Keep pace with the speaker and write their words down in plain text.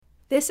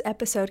This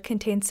episode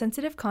contains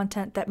sensitive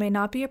content that may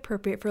not be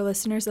appropriate for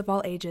listeners of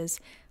all ages.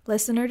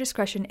 Listener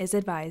discretion is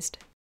advised.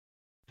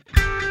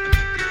 From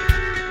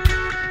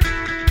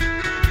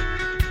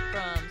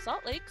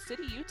Salt Lake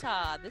City,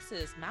 Utah, this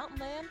is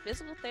Mountain Land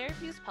Physical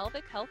Therapy's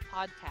Pelvic Health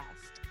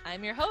Podcast.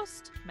 I'm your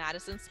host,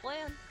 Madison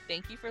Splan.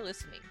 Thank you for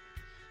listening.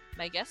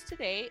 My guest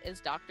today is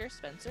Dr.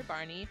 Spencer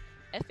Barney,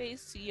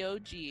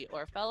 FACOG,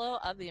 or Fellow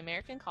of the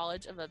American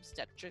College of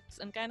Obstetrics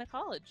and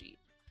Gynecology.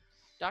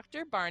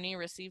 Dr. Barney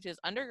received his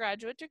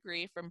undergraduate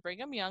degree from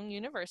Brigham Young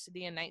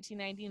University in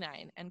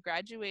 1999 and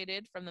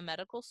graduated from the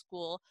medical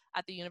school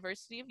at the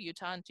University of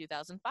Utah in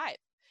 2005.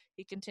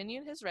 He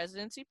continued his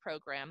residency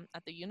program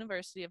at the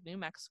University of New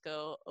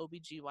Mexico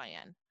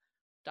OBGYN.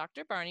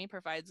 Dr. Barney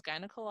provides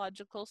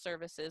gynecological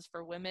services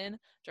for women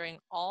during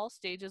all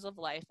stages of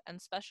life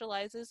and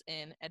specializes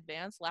in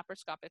advanced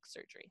laparoscopic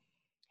surgery.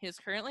 He is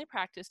currently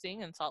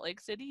practicing in Salt Lake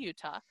City,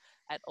 Utah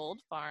at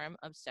Old Farm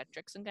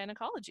Obstetrics and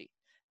Gynecology.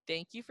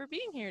 Thank you for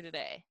being here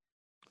today.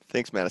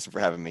 Thanks, Madison,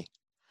 for having me.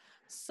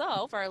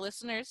 So, for our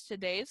listeners,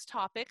 today's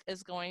topic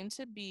is going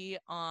to be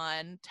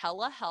on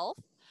telehealth.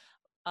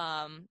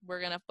 We're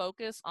going to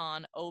focus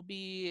on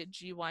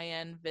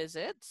OB/GYN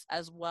visits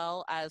as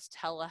well as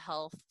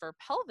telehealth for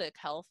pelvic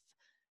health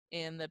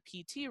in the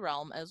PT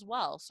realm as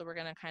well. So we're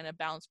going to kind of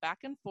bounce back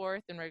and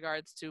forth in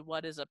regards to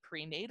what does a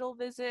prenatal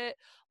visit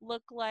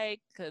look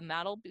like, and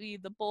that'll be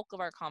the bulk of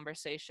our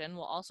conversation.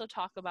 We'll also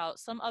talk about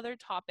some other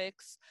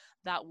topics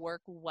that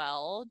work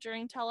well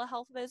during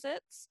telehealth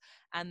visits,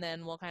 and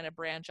then we'll kind of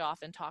branch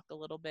off and talk a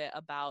little bit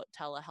about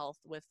telehealth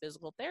with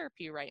physical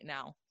therapy right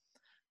now.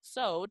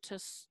 So to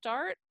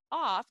start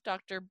off,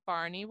 Dr.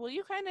 Barney, will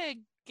you kind of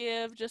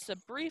give just a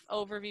brief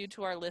overview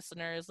to our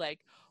listeners, like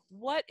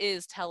what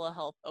is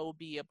telehealth OB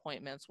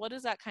appointments? What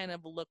does that kind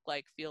of look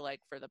like, feel like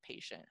for the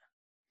patient?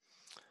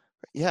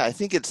 Yeah, I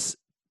think it's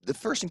the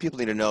first thing people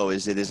need to know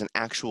is it is an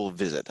actual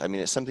visit. I mean,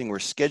 it's something we're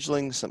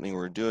scheduling, something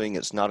we're doing.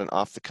 It's not an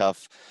off the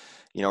cuff,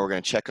 we're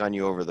going to check on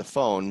you over the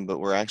phone, but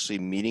we're actually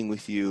meeting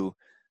with you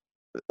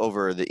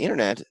over the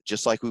internet,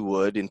 just like we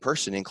would in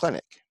person in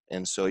clinic.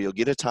 And so you'll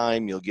get a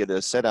time, you'll get a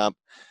setup.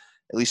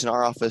 At least in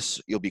our office,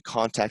 you'll be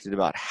contacted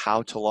about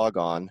how to log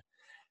on.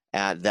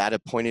 At that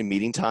appointed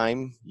meeting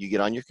time, you get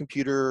on your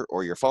computer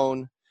or your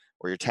phone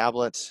or your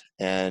tablet,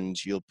 and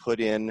you'll put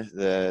in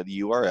the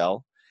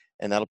URL,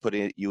 and that'll put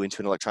you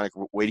into an electronic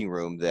waiting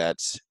room that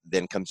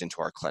then comes into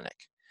our clinic.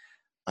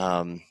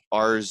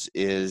 Ours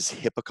is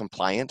HIPAA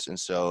compliant, and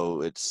so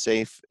it's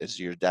safe as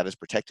your data is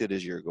protected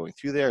as you're going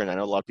through there. And I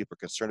know a lot of people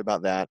are concerned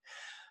about that,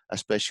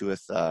 especially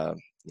with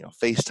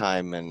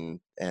FaceTime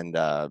and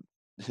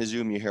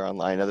Zoom you hear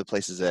online, other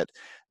places that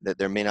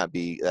there may not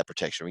be that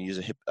protection. We use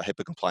a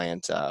HIPAA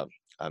compliant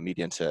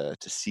medium to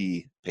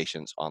see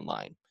patients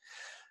online.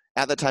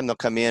 At that time, they'll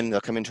come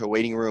into a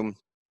waiting room,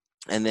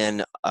 and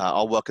then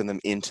I'll welcome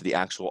them into the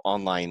actual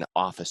online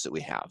office that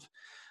we have.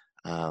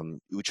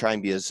 We try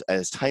and be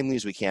as timely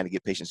as we can to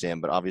get patients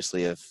in, but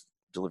obviously if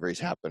deliveries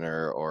happen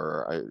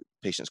or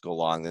patients go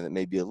long, then it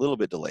may be a little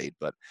bit delayed,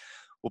 but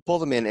we'll pull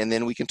them in, and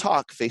then we can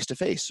talk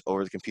face-to-face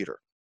over the computer.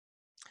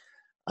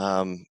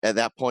 At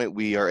that point,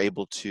 we are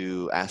able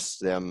to ask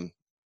them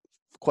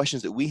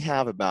questions that we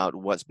have about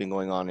what's been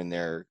going on in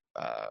their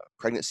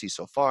pregnancy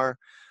so far.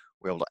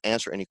 We're able to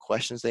answer any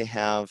questions they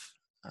have.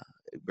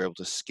 We're able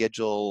to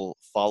schedule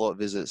follow-up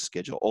visits,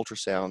 schedule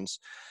ultrasounds,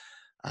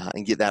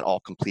 and get that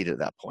all completed at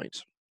that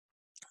point.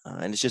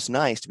 And it's just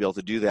nice to be able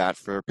to do that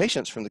for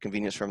patients from the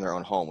convenience from their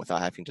own home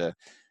without having to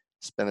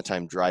spend the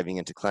time driving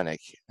into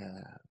clinic,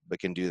 but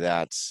can do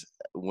that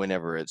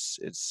whenever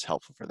it's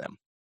helpful for them.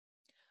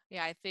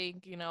 Yeah, I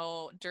think,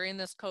 during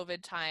this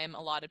COVID time, a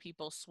lot of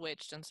people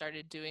switched and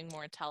started doing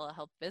more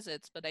telehealth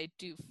visits, but I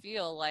do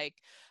feel like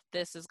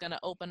this is going to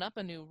open up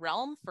a new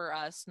realm for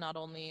us, not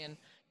only in,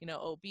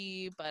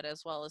 OB, but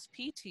as well as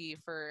PT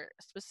for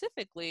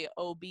specifically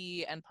OB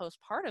and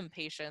postpartum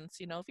patients.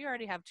 If you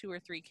already have 2 or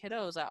 3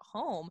 kiddos at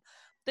home,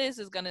 this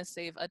is going to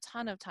save a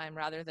ton of time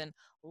rather than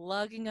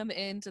lugging them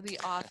into the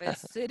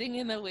office, sitting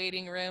in the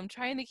waiting room,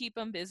 trying to keep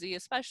them busy,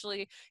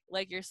 especially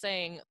like you're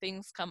saying,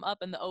 things come up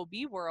in the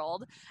OB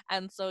world.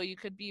 And so you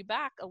could be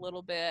back a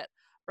little bit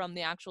from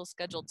the actual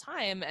scheduled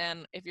time.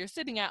 And if you're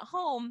sitting at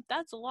home,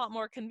 that's a lot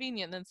more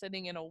convenient than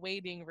sitting in a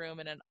waiting room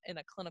in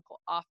a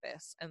clinical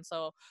office. And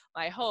so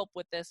my hope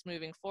with this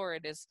moving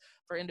forward is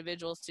for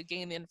individuals to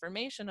gain the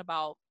information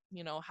about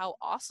how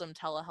awesome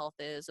telehealth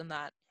is and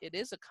that it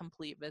is a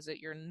complete visit.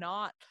 You're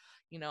not,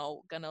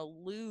 going to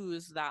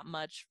lose that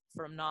much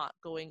from not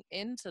going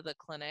into the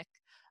clinic,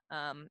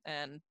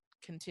 and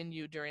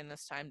continue during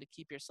this time to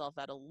keep yourself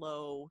at a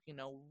low,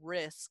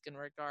 risk in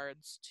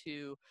regards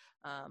to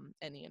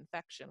any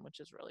infection, which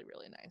is really,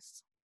 really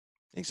nice.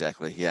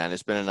 Exactly. Yeah, and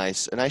it's been a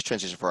nice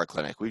transition for our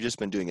clinic. We've just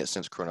been doing it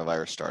since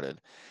coronavirus started,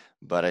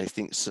 but I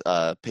think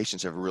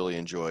patients have really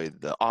enjoyed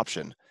the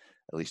option,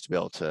 at least to be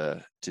able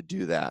to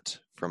do that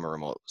from a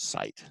remote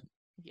site.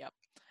 Yep.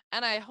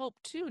 And I hope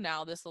too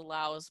now this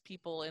allows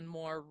people in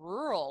more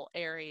rural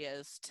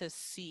areas to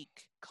seek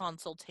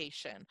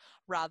consultation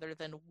rather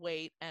than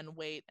wait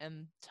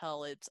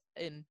until it's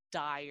in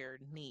dire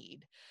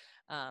need.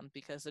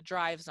 Because the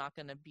drive's not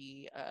going to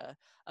be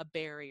a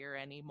barrier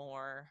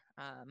anymore.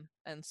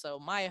 And so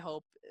my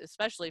hope,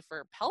 especially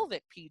for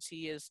pelvic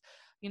PT, is,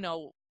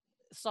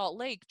 Salt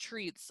Lake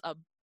treats a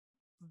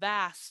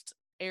vast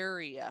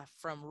area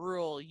from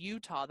rural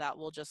Utah that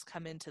will just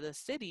come into the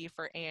city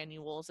for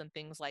annuals and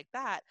things like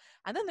that,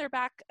 and then they're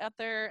back at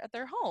their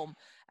home.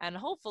 And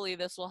hopefully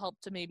this will help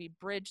to maybe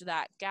bridge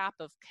that gap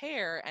of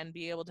care and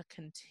be able to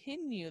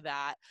continue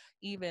that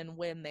even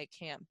when they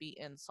can't be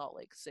in Salt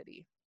Lake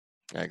City.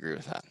 I agree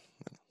with that.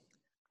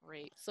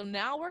 Great. So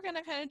now we're going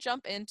to kind of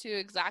jump into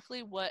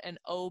exactly what an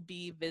OB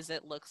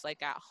visit looks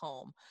like at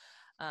home.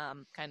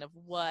 Kind of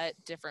what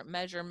different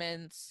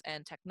measurements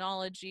and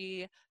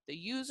technology the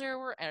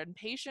user and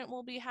patient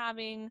will be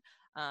having,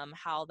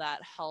 how that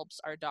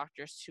helps our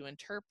doctors to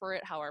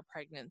interpret how our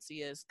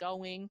pregnancy is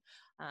going.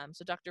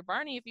 So Dr.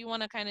 Barney, if you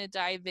want to kind of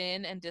dive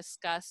in and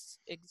discuss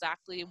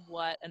exactly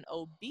what an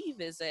OB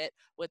visit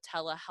with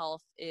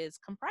telehealth is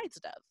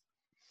comprised of.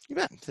 You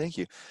bet. Thank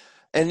you.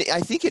 And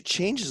I think it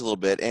changes a little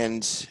bit.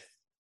 And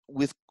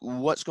with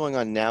what's going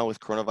on now with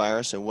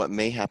coronavirus and what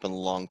may happen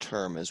long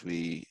term as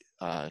we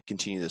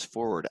continue this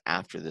forward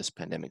after this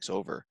pandemic's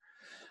over,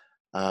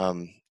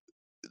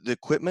 the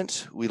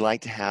equipment we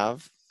like to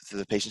have so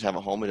the patients have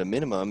at home at a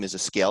minimum is a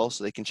scale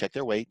so they can check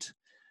their weight,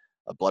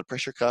 a blood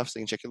pressure cuff so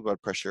they can check their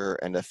blood pressure,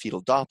 and a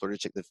fetal Doppler to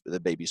check the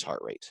baby's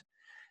heart rate.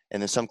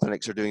 And then some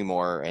clinics are doing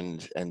more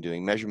and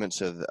doing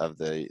measurements of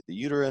the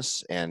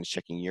uterus and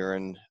checking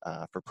urine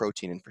for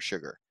protein and for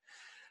sugar.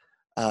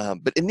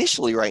 But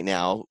initially right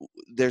now,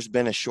 there's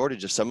been a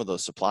shortage of some of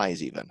those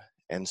supplies even.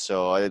 And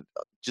so I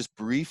just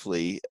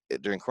briefly,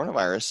 during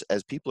coronavirus,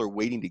 as people are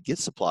waiting to get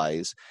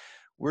supplies,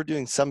 we're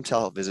doing some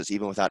telehealth visits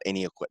even without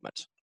any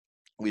equipment.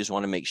 We just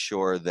want to make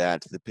sure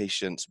that the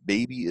patient's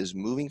baby is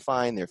moving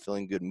fine, they're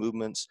feeling good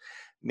movements,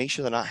 make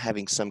sure they're not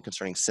having some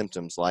concerning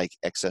symptoms like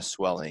excess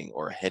swelling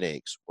or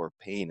headaches or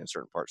pain in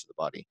certain parts of the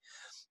body.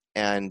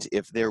 And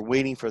if they're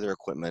waiting for their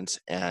equipment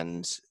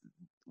and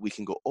we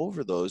can go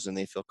over those and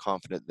they feel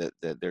confident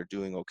that they're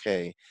doing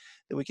okay,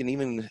 then we can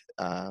even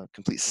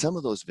complete some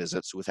of those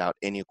visits without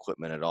any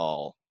equipment at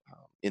all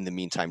in the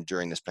meantime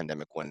during this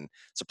pandemic when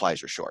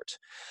supplies are short.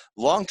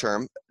 Long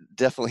term,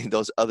 definitely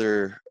those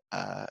other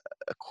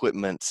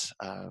equipment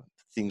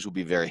things will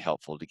be very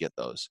helpful to get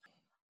those.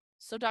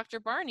 So Dr.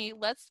 Barney,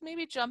 let's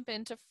maybe jump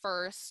into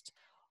first,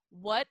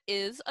 what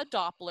is a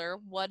Doppler?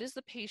 What is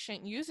the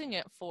patient using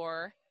it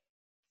for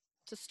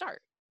to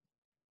start?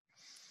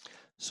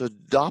 So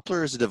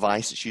Doppler is a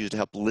device that's used to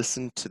help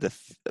listen to the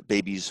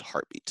baby's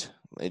heartbeat.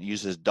 It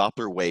uses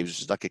Doppler waves,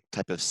 which is like a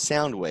type of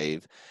sound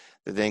wave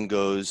that then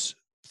goes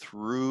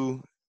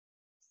through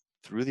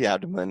the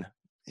abdomen,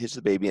 hits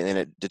the baby, and then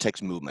it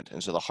detects movement.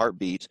 And so the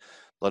heartbeat,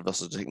 blood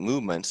vessels detect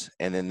movement,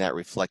 and then that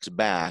reflects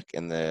back,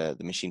 and the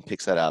machine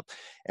picks that up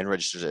and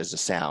registers it as a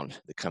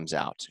sound that comes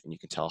out. And you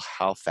can tell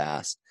how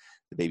fast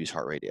the baby's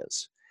heart rate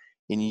is.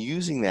 In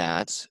using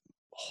that,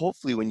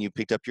 hopefully when you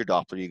picked up your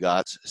Doppler, you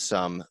got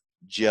some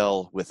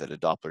gel with it, a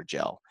Doppler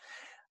gel.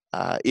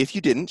 If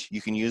you didn't,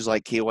 you can use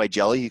like KY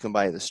jelly you can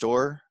buy at the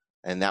store,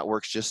 and that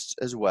works just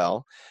as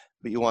well.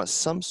 But you want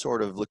some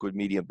sort of liquid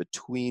medium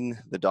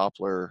between the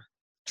Doppler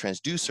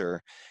transducer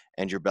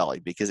and your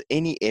belly, because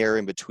any air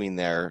in between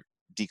there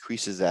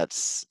decreases that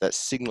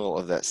signal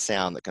of that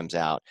sound that comes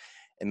out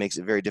and makes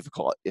it very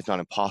difficult, if not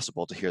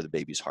impossible, to hear the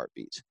baby's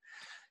heartbeat.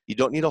 You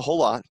don't need a whole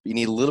lot, but you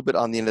need a little bit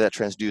on the end of that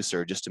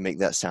transducer just to make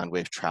that sound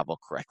wave travel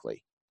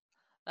correctly.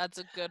 That's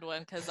a good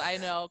one, because I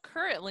know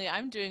currently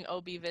I'm doing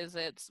OB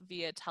visits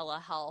via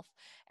telehealth,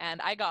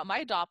 and I got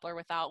my Doppler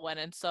without one.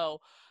 And so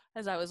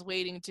as I was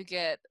waiting to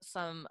get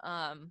some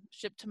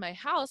shipped to my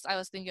house, I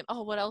was thinking,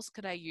 oh, what else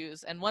could I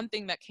use? And one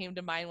thing that came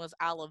to mind was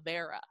aloe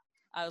vera.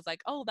 I was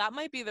like, oh, that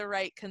might be the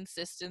right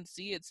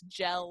consistency. It's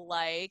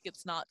gel-like.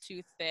 It's not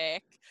too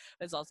thick.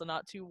 It's also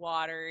not too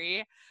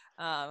watery.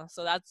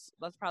 So that's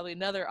probably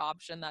another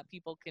option that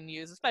people can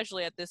use,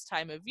 especially at this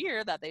time of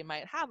year that they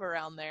might have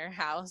around their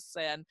house.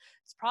 And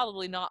it's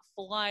probably not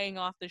flying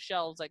off the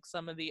shelves like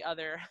some of the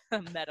other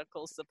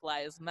medical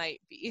supplies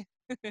might be.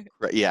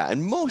 Right, yeah,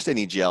 and most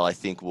any gel I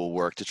think will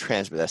work to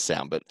transmit that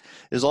sound, but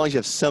as long as you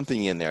have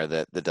something in there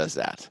that does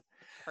that.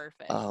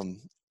 Perfect.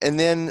 And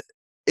then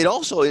it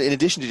also, in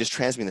addition to just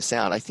transmitting the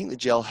sound, I think the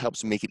gel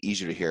helps make it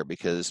easier to hear,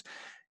 because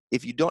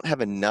if you don't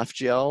have enough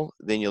gel,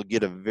 then you'll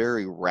get a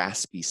very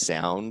raspy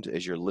sound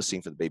as you're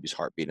listening for the baby's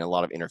heartbeat, and a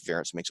lot of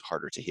interference makes it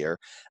harder to hear,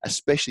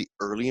 especially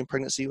early in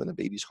pregnancy when the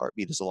baby's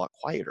heartbeat is a lot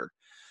quieter.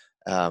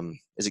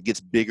 As it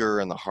gets bigger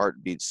and the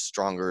heartbeat's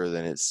stronger,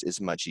 then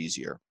it's much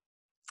easier.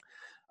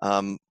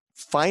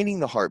 Finding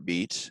the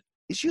heartbeat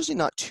is usually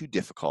not too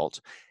difficult.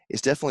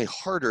 It's definitely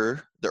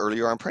harder the earlier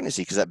you are in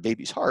pregnancy, because that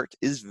baby's heart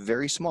is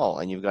very small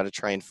and you've got to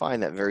try and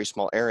find that very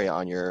small area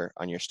on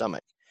your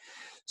stomach.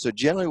 So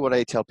generally what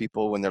I tell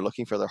people when they're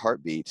looking for their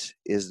heartbeat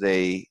is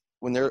they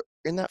when they're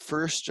in that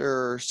first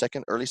or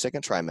early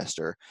second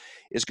trimester,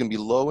 is going to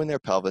be low in their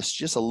pelvis,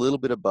 just a little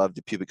bit above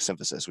the pubic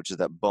symphysis, which is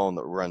that bone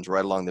that runs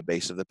right along the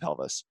base of the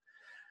pelvis.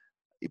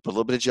 You put a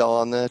little bit of gel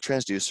on the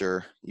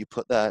transducer, you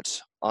put that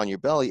on your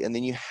belly, and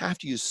then you have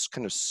to use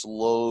kind of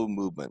slow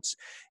movements.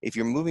 If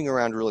you're moving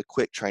around really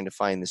quick trying to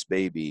find this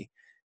baby,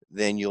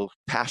 then you'll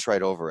pass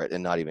right over it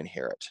and not even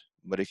hear it.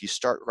 But if you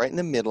start right in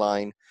the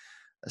midline,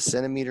 a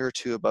centimeter or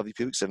two above the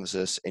pubic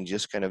symphysis, and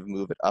just kind of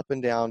move it up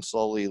and down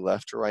slowly,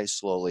 left to right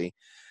slowly,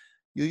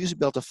 you'll usually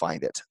be able to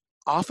find it.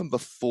 Often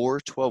before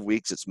 12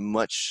 weeks, it's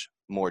much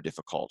more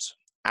difficult.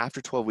 After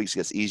 12 weeks, it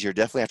gets easier.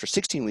 Definitely after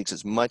 16 weeks,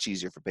 it's much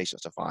easier for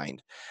patients to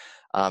find.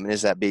 And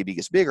as that baby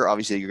gets bigger,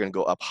 obviously you're going to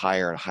go up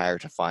higher and higher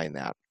to find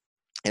that.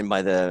 And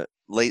by the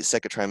late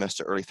second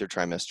trimester, early third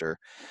trimester,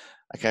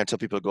 I kind of tell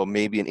people to go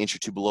maybe an inch or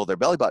two below their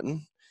belly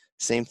button.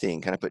 Same thing,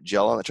 kind of put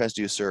gel on the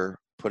transducer,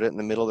 put it in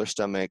the middle of their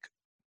stomach,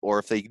 or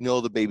if they know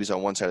the baby's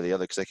on one side or the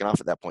other, because they can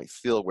often at that point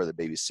feel where the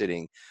baby's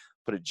sitting,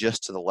 put it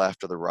just to the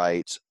left or the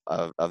right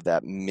of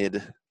that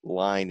mid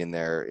line in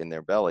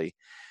their belly,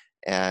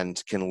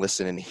 and can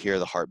listen and hear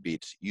the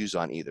heartbeat used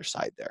on either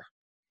side there.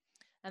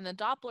 And the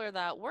Doppler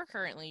that we're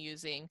currently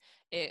using,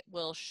 it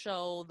will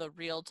show the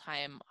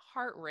real-time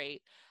heart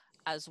rate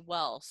as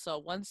well. So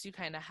once you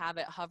kind of have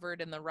it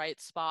hovered in the right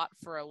spot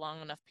for a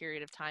long enough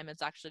period of time,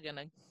 it's actually going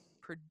to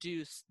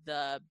produce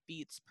the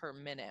beats per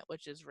minute,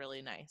 which is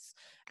really nice.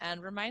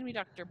 And remind me,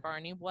 Dr.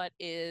 Barney, what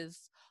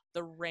is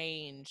the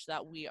range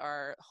that we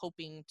are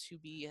hoping to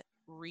be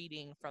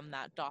reading from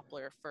that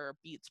Doppler for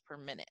beats per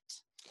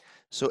minute?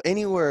 So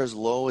anywhere as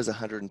low as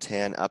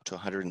 110 up to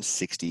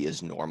 160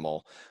 is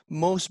normal.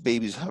 Most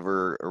babies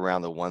hover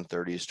around the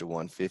 130s to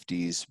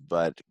 150s,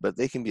 but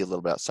they can be a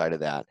little bit outside of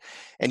that.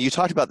 And you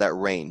talked about that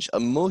range.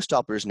 Most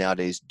Dopplers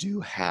nowadays do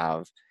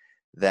have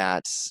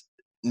that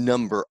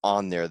number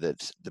on there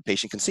that the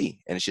patient can see,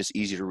 and it's just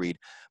easy to read.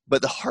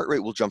 But the heart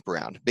rate will jump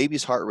around.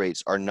 Babies' heart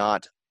rates are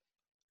not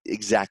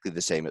exactly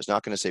the same. It's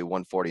not going to say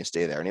 140 and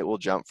stay there, and it will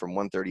jump from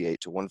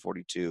 138 to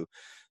 142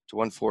 to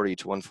 140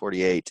 to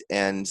 148,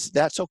 and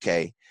that's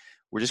okay.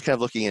 We're just kind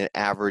of looking at an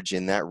average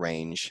in that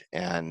range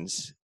and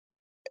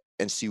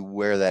see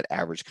where that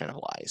average kind of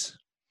lies.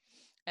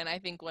 And I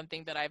think one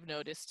thing that I've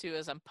noticed too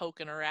is I'm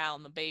poking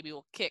around, the baby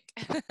will kick.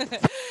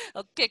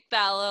 It'll kick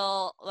that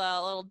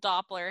little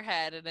Doppler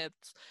head, and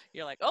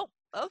you're like, oh,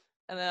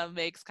 and then it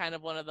makes kind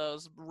of one of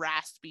those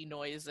raspy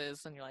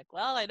noises, and you're like,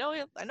 well, I know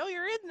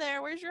you're in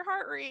there. Where's your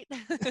heart rate?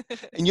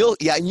 And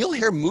you'll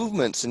hear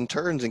movements and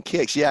turns and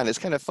kicks. Yeah, and it's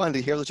kind of fun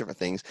to hear those different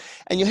things.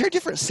 And you'll hear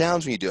different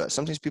sounds when you do it.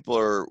 Sometimes people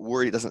are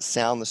worried it doesn't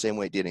sound the same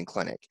way it did in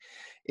clinic.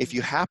 If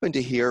you happen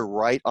to hear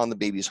right on the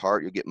baby's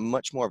heart, you'll get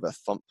much more of a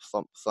thump,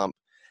 thump, thump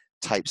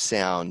type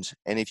sound.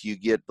 And if you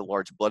get the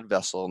large blood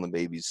vessel in the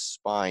baby's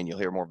spine, you'll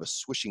hear more of a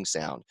swishing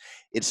sound.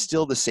 It's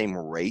still the same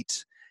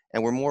rate,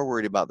 and we're more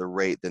worried about the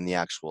rate than the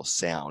actual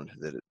sound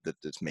that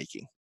it's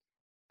making.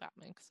 That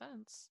makes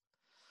sense.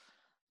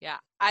 Yeah,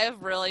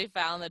 I've really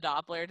found the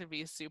Doppler to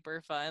be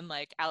super fun,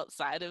 like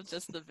outside of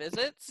just the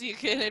visits. You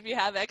can, if you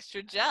have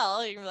extra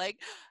gel, you're like,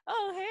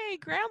 oh, hey,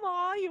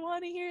 grandma, you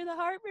want to hear the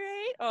heart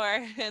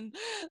rate? And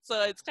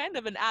so it's kind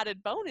of an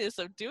added bonus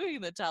of doing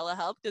the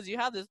telehealth because you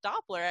have this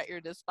Doppler at your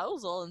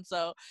disposal. And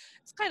so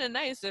it's kind of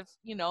nice if,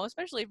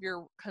 especially if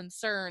you're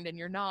concerned and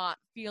you're not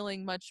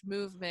feeling much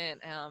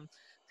movement,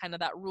 kind of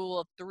that rule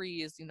of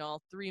threes,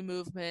 3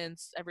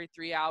 movements every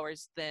 3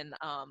 hours, then,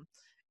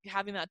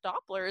 having that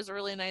Doppler is a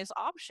really nice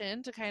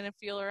option to kind of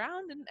feel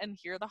around and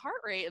hear the heart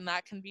rate. And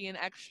that can be an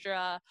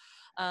extra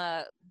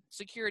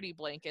security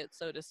blanket,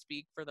 so to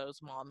speak, for those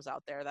moms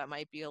out there that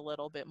might be a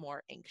little bit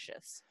more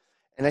anxious.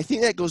 And I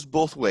think that goes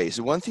both ways.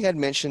 The one thing I'd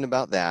mention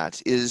about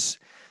that is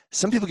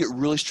some people get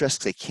really stressed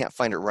because they can't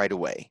find it right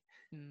away.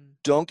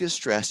 Don't get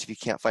stressed if you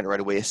can't find it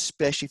right away,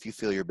 especially if you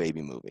feel your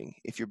baby moving.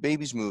 If your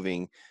baby's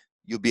moving,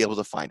 you'll be able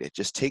to find it.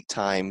 Just take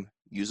time,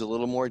 use a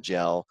little more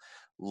gel,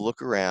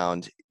 look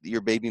around.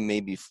 Your baby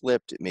may be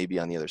flipped, it may be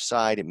on the other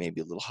side, it may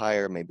be a little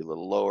higher, maybe a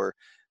little lower,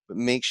 but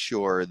make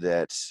sure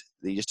that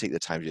you just take the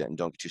time to do that and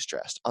don't get too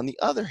stressed. On the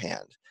other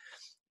hand,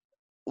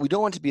 we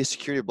don't want to be a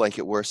security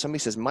blanket where somebody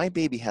says, my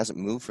baby hasn't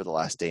moved for the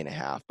last day and a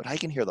half, but I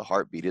can hear the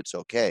heartbeat, it's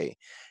okay.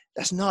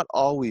 That's not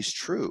always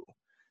true.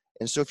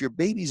 And so if your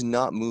baby's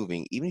not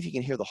moving, even if you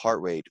can hear the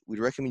heart rate, we'd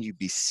recommend you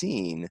be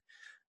seen,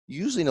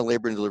 usually in a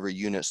labor and delivery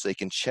unit, so they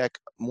can check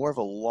more of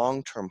a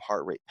long-term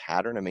heart rate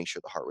pattern and make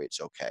sure the heart rate's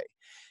okay.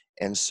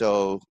 And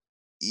so,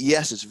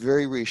 yes, it's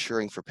very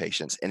reassuring for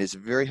patients, and it's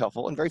very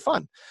helpful and very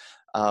fun.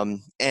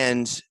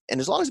 And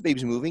as long as the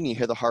baby's moving, you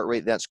hear the heart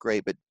rate, that's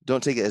great, but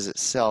don't take it as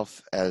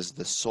itself as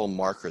the sole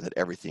marker that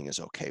everything is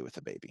okay with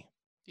the baby.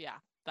 Yeah,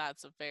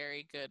 that's a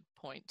very good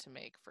point to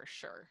make for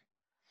sure.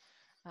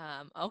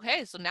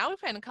 Okay, so now we've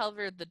kind of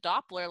covered the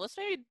Doppler. Let's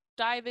maybe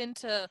dive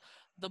into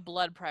the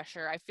blood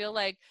pressure. I feel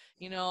like,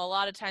 a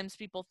lot of times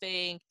people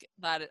think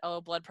that,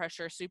 blood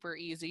pressure is super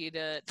easy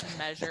to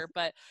measure,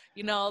 but,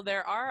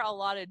 there are a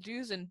lot of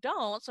do's and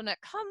don'ts when it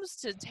comes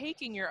to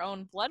taking your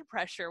own blood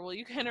pressure. Will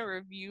you kind of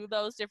review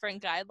those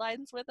different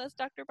guidelines with us,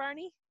 Dr.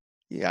 Barney?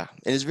 Yeah,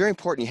 and it's very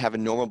important you have a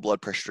normal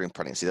blood pressure during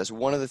pregnancy. That's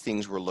one of the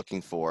things we're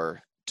looking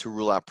for to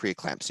rule out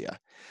preeclampsia.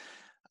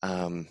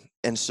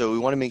 And so we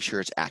want to make sure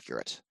it's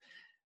accurate.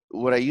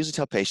 What I usually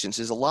tell patients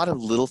is a lot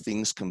of little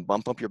things can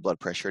bump up your blood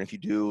pressure. And if you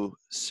do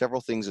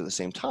several things at the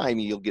same time,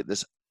 you'll get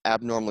this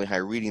abnormally high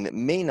reading that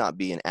may not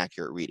be an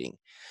accurate reading.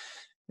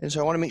 And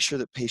so I want to make sure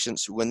that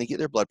patients, when they get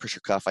their blood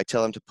pressure cuff, I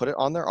tell them to put it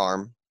on their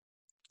arm,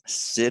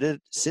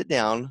 sit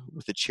down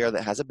with a chair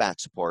that has a back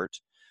support,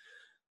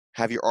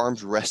 have your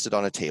arms rested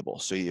on a table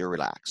so you're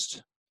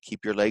relaxed.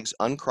 Keep your legs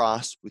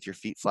uncrossed with your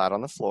feet flat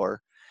on the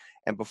floor.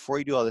 And before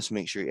you do all this,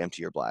 make sure you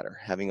empty your bladder.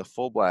 Having a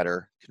full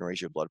bladder can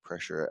raise your blood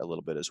pressure a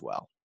little bit as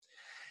well.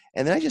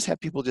 And then I just have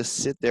people just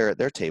sit there at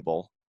their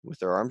table with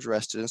their arms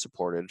rested and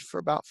supported for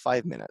about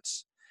 5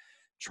 minutes.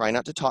 Try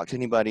not to talk to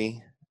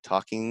anybody.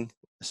 Talking,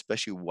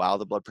 especially while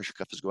the blood pressure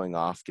cuff is going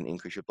off, can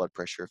increase your blood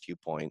pressure a few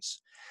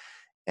points.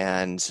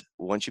 And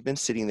once you've been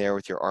sitting there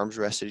with your arms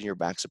rested and your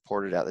back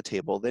supported at the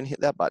table, then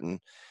hit that button.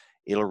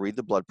 It'll read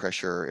the blood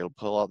pressure, it'll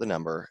pull out the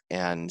number,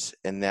 and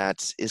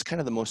that is kind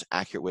of the most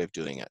accurate way of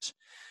doing it.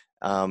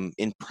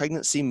 In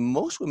pregnancy,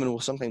 most women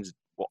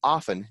will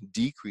often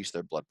decrease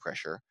their blood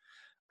pressure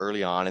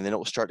early on, and then it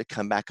will start to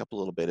come back up a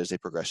little bit as they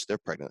progress through their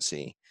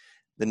pregnancy.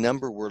 The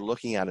number we're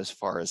looking at as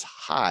far as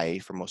high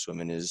for most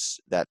women is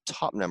that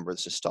top number, the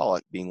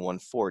systolic, being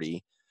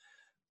 140,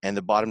 and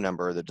the bottom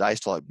number, the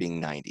diastolic,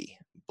 being 90.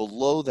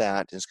 Below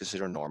that is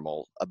considered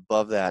normal.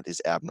 Above that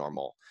is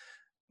abnormal.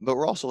 But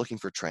we're also looking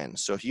for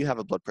trends. So if you have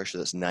a blood pressure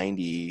that's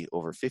 90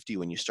 over 50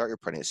 when you start your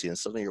pregnancy, and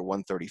suddenly you're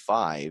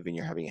 135 and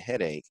you're having a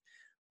headache,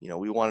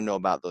 we want to know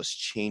about those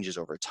changes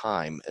over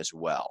time as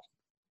well.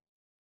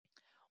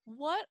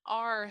 What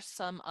are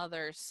some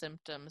other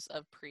symptoms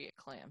of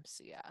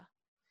preeclampsia?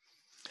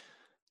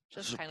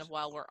 Just kind of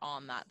while we're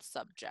on that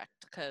subject,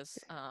 because,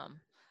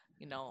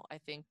 I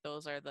think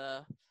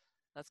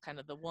that's kind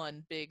of the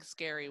one big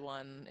scary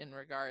one in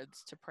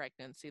regards to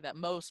pregnancy that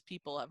most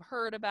people have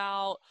heard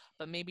about,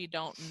 but maybe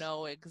don't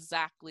know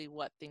exactly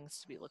what things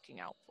to be looking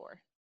out for.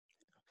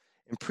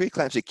 And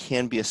preeclampsia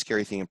can be a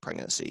scary thing in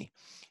pregnancy.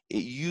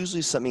 It usually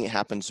is something that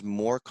happens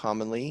more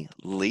commonly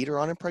later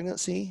on in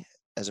pregnancy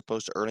as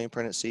opposed to early in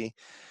pregnancy,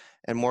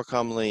 and more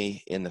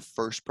commonly in the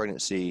first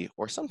pregnancy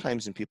or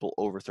sometimes in people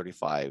over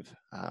 35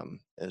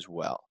 as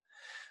well.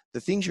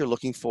 The things you're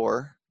looking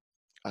for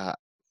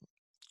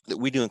that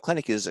we do in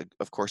clinic is,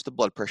 of course, the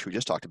blood pressure we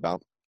just talked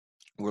about.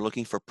 We're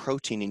looking for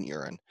protein in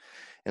urine.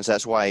 And so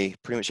that's why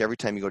pretty much every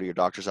time you go to your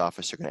doctor's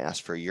office, they're going to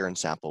ask for a urine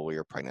sample while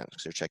you're pregnant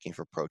because they're checking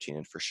for protein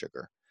and for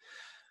sugar.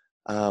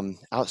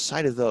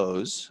 Outside of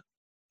those,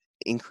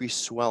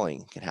 increased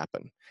swelling can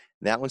happen.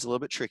 That one's a little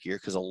bit trickier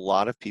because a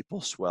lot of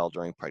people swell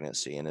during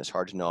pregnancy, and it's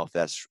hard to know if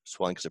that's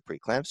swelling because of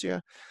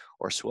preeclampsia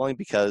or swelling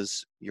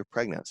because you're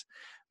pregnant.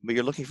 But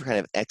you're looking for kind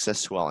of excess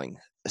swelling,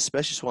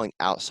 especially swelling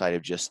outside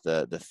of just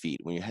the feet.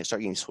 When you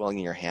start getting swelling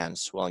in your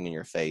hands, swelling in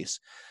your face,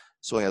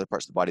 swelling in other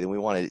parts of the body, then we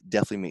want to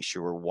definitely make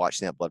sure we're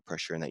watching that blood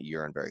pressure and that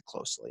urine very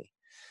closely.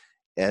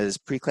 As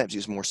preeclampsia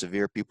is more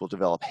severe, people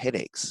develop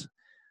headaches.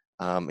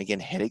 Again,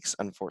 headaches,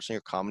 unfortunately,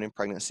 are common in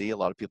pregnancy. A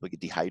lot of people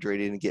get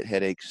dehydrated and get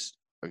headaches,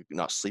 or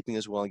not sleeping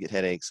as well and get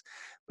headaches.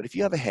 But if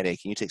you have a headache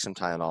and you take some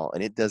Tylenol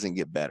and it doesn't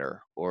get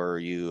better, or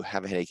you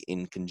have a headache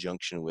in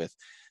conjunction with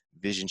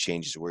vision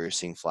changes where you're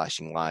seeing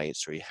flashing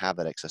lights, or you have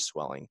that excess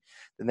swelling,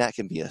 then that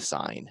can be a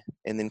sign.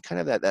 And then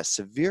kind of that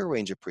severe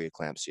range of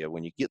preeclampsia,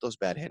 when you get those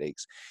bad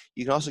headaches,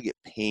 you can also get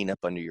pain up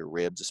under your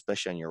ribs,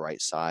 especially on your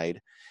right side,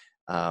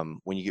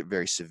 when you get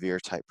very severe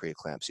type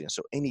preeclampsia.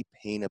 So any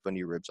pain up under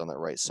your ribs on that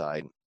right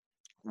side,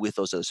 with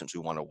those other symptoms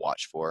we want to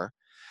watch for.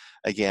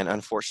 Again,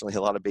 unfortunately,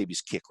 a lot of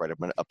babies kick right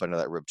up under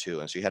that rib too.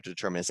 And so you have to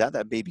determine, is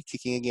that baby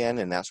kicking again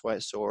and that's why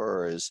it's sore,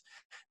 or is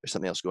there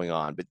something else going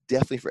on? But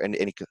definitely for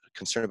any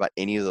concern about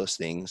any of those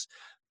things,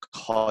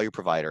 call your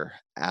provider,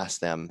 ask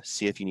them,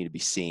 see if you need to be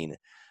seen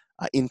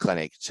in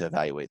clinic to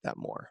evaluate that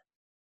more.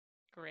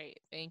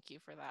 Great. Thank you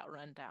for that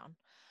rundown.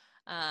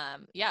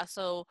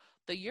 So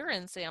the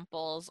urine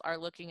samples are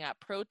looking at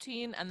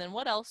protein, and then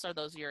what else are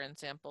those urine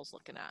samples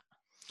looking at?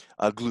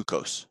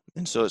 Glucose.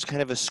 And so it's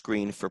kind of a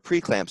screen for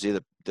preeclampsia,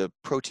 the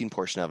protein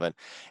portion of it,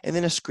 and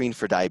then a screen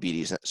for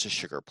diabetes, that's the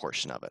sugar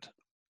portion of it.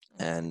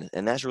 And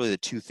that's really the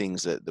two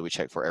things that we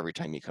check for every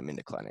time you come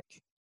into clinic.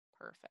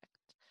 Perfect.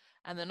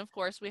 And then, of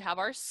course, we have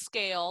our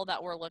scale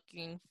that we're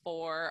looking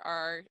for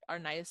our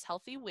nice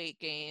healthy weight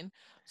gain.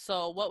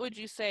 So what would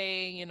you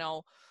say,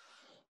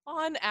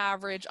 on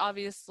average,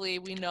 obviously,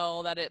 we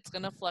know that it's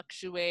going to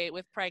fluctuate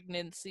with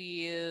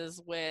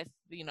pregnancies, with,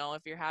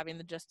 if you're having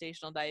the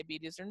gestational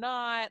diabetes or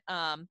not.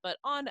 But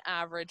on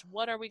average,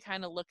 what are we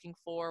kind of looking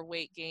for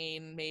weight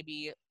gain,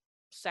 maybe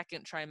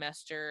second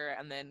trimester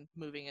and then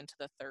moving into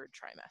the third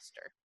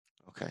trimester?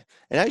 Okay.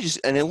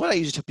 And then what I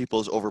usually tell people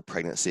is over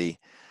pregnancy.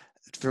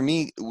 For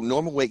me,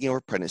 normal weight gain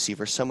over pregnancy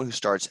for someone who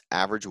starts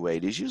average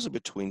weight is usually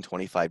between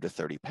 25 to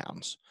 30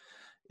 pounds.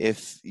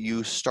 If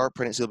you start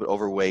pregnancy a little bit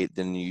overweight,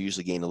 then you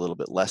usually gain a little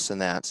bit less than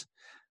that.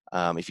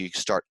 If you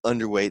start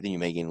underweight, then you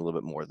may gain a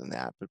little bit more than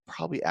that, but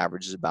probably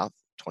average is about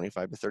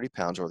 25 to 30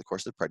 pounds over the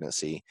course of the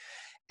pregnancy.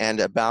 And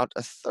about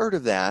a third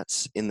of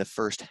that's in the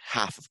first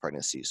half of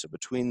pregnancy. So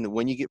between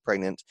when you get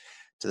pregnant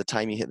to the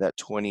time you hit that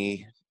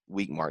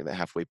 20-week mark, that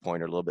halfway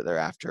point or a little bit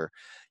thereafter,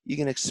 you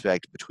can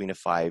expect between a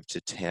 5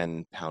 to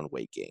 10 pound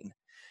weight gain.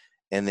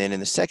 And then in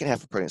the second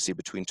half of pregnancy,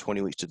 between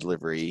 20 weeks to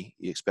delivery,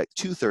 you expect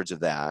 2/3 of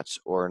that,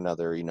 or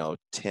another,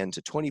 10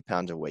 to 20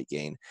 pounds of weight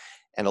gain.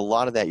 And a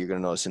lot of that you're going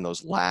to notice in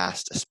those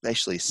last,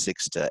 especially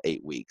 6 to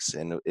 8 weeks.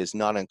 And it's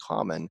not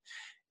uncommon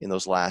in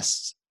those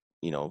last,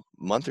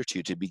 month or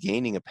two to be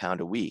gaining a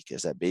pound a week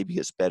as that baby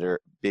gets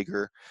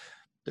bigger.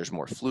 There's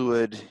more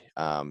fluid.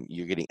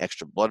 You're getting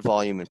extra blood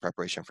volume in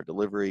preparation for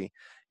delivery.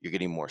 You're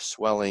getting more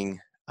swelling,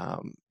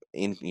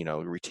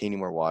 retaining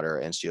more water.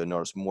 And so you'll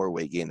notice more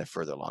weight gain the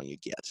further along you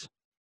get.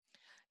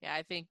 Yeah,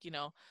 I think,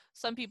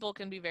 some people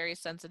can be very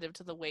sensitive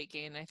to the weight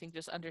gain. I think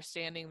just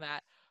understanding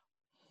that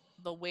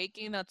the weight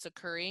gain that's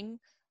occurring,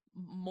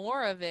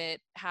 more of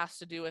it has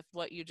to do with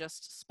what you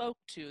just spoke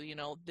to,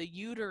 the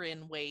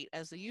uterine weight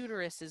as the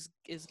uterus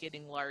is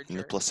getting And the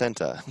larger.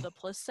 placenta. The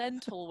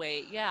placental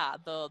weight, yeah,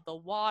 the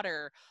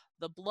water,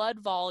 the blood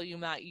volume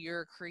that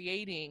you're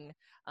creating.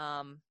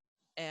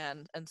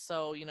 And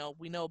so,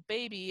 we know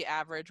baby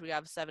average, we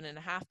have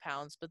 7.5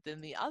 pounds, but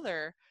then the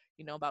other,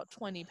 about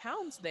 20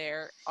 pounds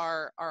there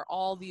are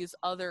all these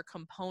other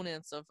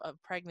components of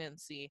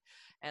pregnancy.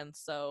 And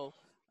so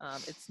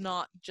it's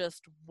not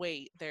just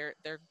weight, they're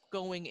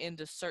going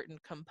into certain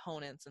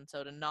components. And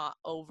so to not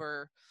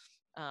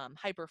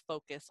hyper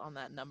focus on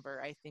that number,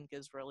 I think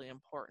is really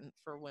important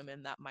for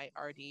women that might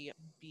already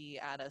be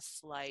at a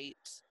slight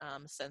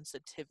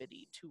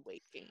sensitivity to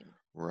weight gain.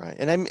 Right.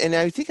 And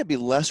I think I'd be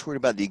less worried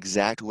about the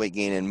exact weight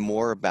gain and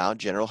more about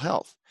general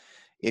health.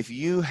 If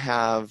you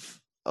have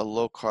a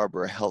low carb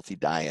or a healthy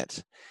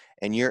diet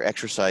and you're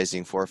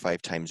exercising 4 or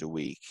 5 times a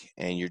week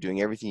and you're doing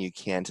everything you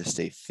can to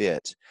stay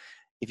fit,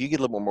 if you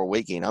get a little more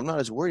weight gain, I'm not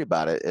as worried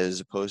about it as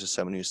opposed to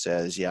someone who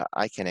says, yeah,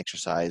 I can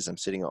exercise, I'm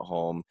sitting at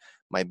home,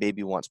 my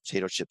baby wants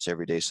potato chips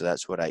every day, so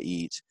that's what I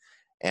eat,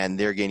 and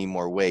they're gaining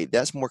more weight.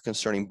 That's more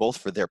concerning both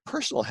for their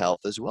personal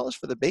health as well as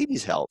for the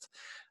baby's health,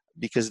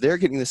 because they're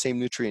getting the same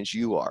nutrients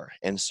you are.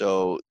 And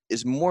so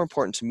it's more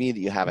important to me that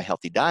you have a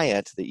healthy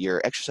diet, that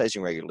you're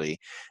exercising regularly,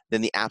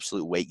 than the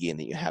absolute weight gain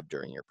that you have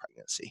during your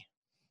pregnancy.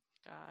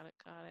 Got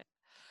it.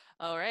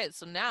 All right,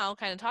 so now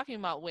kind of talking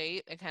about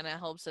weight, it kind of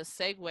helps us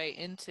segue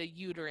into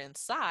uterine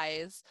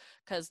size,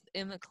 because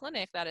in the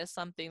clinic, that is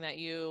something that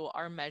you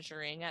are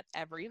measuring at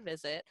every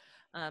visit.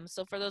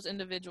 So for those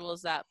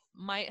individuals that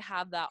might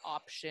have that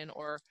option,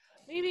 or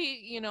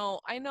maybe,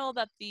 I know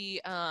that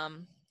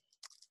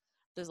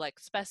there's like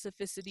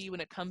specificity when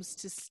it comes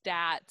to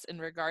stats in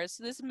regards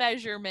to this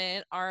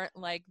measurement aren't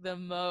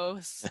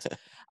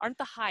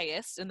the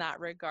highest in that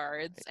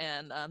regards,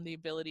 and the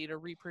ability to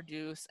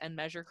reproduce and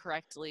measure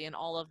correctly and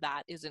all of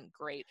that isn't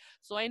great.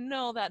 So I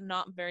know that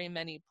not very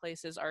many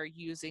places are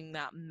using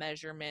that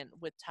measurement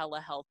with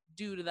telehealth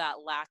due to that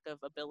lack of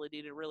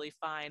ability to really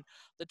find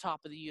the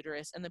top of the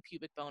uterus and the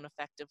pubic bone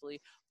effectively.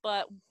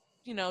 But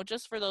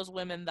just for those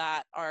women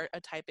that are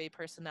a type A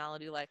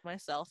personality like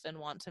myself and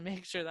want to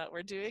make sure that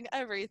we're doing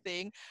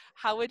everything,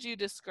 how would you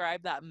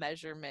describe that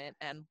measurement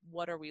and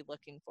what are we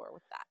looking for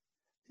with that?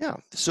 Yeah.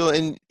 So,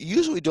 and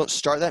usually we don't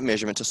start that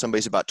measurement until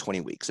somebody's about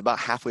 20 weeks, about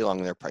halfway along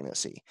in their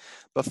pregnancy.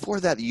 Before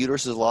that, the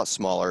uterus is a lot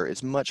smaller.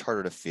 It's much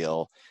harder to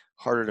feel,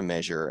 harder to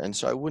measure. And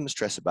so I wouldn't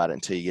stress about it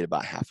until you get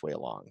about halfway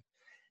along.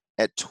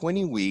 At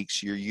 20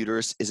 weeks, your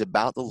uterus is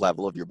about the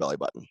level of your belly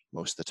button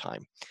most of the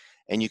time.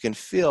 And you can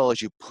feel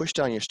as you push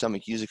down your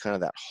stomach, usually kind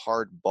of that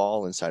hard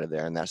ball inside of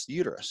there, and that's the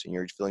uterus. And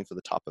you're feeling for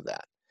the top of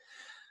that.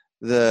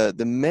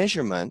 The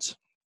measurement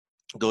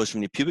goes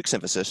from the pubic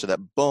symphysis, so that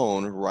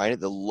bone right at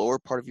the lower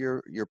part of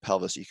your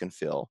pelvis you can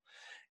feel,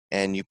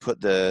 and you put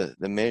the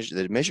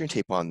measuring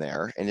tape on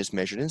there, and it's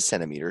measured in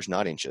centimeters,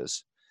 not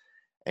inches,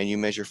 and you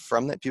measure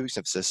from that pubic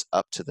symphysis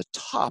up to the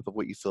top of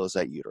what you feel is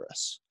that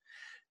uterus.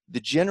 The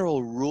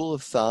general rule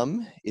of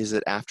thumb is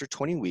that after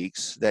 20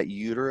 weeks, that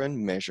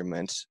uterine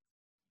measurement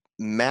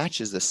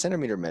matches the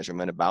centimeter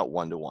measurement about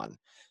 1-to-1.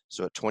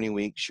 So at 20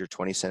 weeks, you're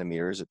 20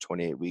 centimeters. At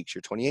 28 weeks,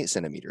 you're 28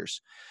 centimeters.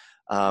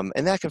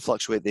 And that can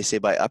fluctuate, they say,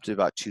 by up to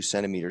about 2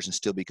 centimeters and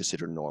still be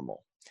considered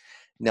normal.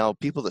 Now,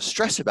 people that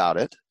stress about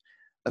it,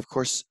 of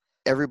course,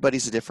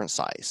 everybody's a different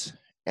size,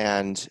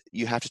 and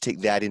you have to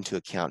take that into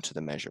account to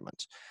the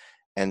measurement.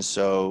 And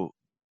so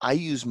I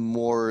use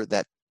more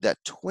that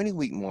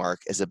 20-week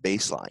mark as a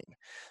baseline.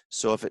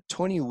 So if at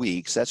 20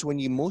 weeks, that's when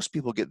most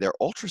people get their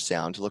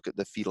ultrasound to look at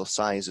the fetal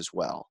size as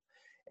well.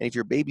 And if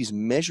your baby's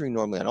measuring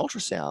normally on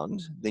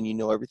ultrasound, then you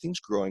know everything's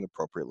growing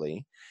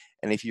appropriately.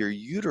 And if your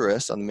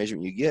uterus on the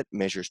measurement you get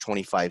measures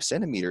 25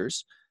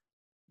 centimeters,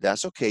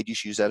 that's okay.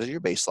 Just use that as your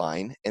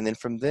baseline. And then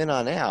from then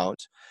on out,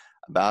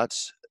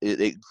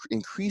 it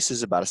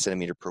increases about a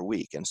centimeter per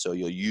week. And so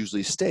you'll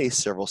usually stay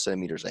several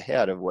centimeters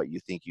ahead of what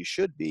you think you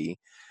should be.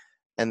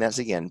 And that's,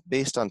 again,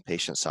 based on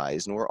patient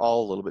size. And we're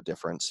all a little bit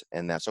different,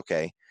 and that's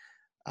okay.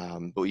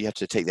 But you have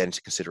to take that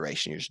into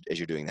consideration as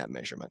you're doing that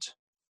measurement.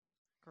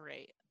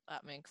 Great.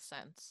 That makes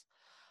sense.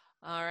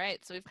 All right.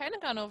 So we've kind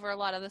of gone over a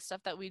lot of the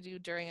stuff that we do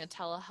during a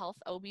telehealth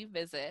OB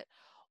visit.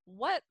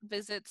 what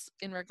visits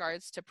in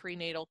regards to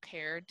prenatal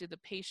care do the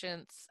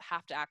patients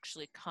have to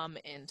actually come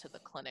into the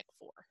clinic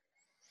for?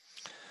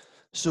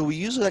 So we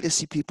usually like to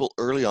see people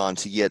early on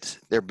to get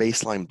their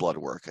baseline blood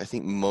work. I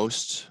think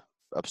most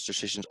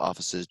obstetricians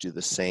offices do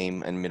the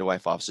same, and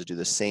midwife offices do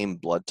the same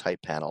blood type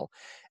panel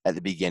at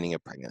the beginning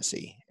of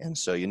pregnancy. And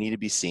so you need to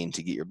be seen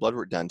to get your blood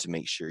work done to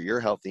make sure you're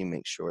healthy,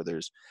 make sure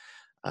there's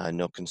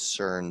no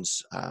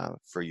concerns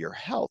for your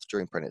health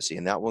during pregnancy.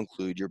 And that will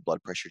include your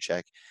blood pressure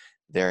check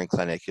there in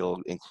clinic.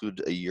 It'll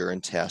include a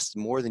urine test.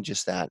 More than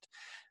just that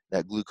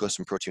glucose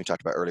and protein we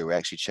talked about earlier, we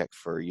actually check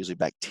for usually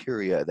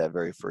bacteria at that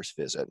very first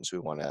visit. And so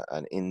we want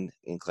an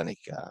in-clinic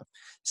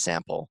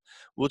sample.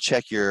 We'll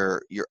check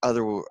your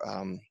other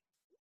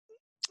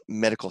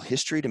medical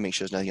history to make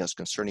sure there's nothing else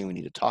concerning we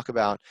need to talk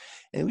about.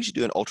 And we should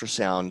do an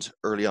ultrasound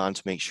early on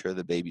to make sure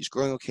the baby's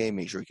growing okay,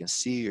 make sure we can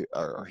see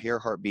or hear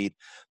heartbeat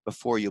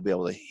before you'll be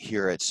able to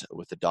hear it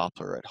with the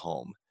Doppler at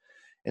home.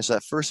 And so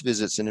that first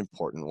visit's an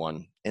important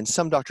one. And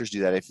some doctors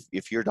do that.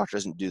 If your doctor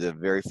doesn't do the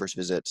very first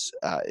visits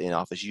in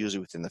office,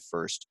 usually within the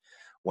first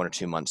 1 or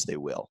 2 months, they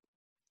will.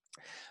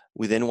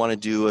 We then want to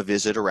do a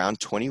visit around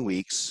 20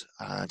 weeks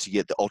to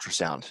get the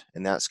ultrasound.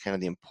 And that's kind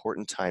of the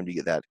important time to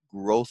get that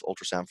growth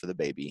ultrasound for the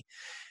baby.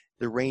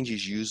 The range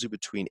is usually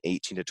between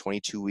 18 to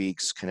 22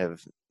 weeks, kind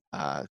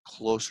of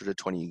closer to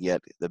 20 you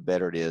get, the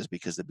better it is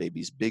because the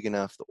baby's big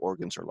enough, the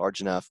organs are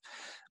large enough.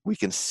 We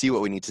can see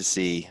what we need to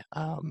see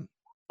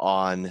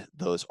on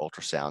those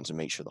ultrasounds and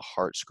make sure the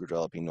heart's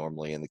developing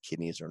normally and the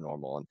kidneys are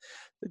normal and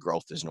the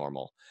growth is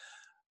normal.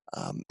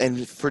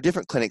 And for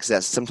different clinics,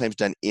 that's sometimes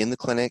done in the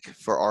clinic.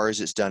 For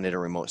ours, it's done at a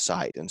remote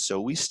site. And so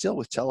we still,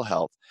 with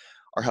telehealth,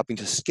 are helping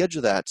to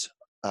schedule that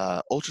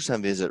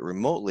ultrasound visit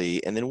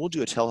remotely, and then we'll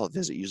do a telehealth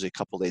visit usually a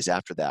couple days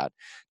after that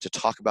to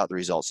talk about the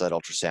results of that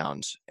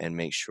ultrasound and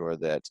make sure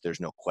that there's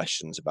no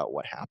questions about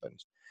what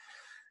happened.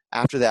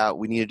 After that,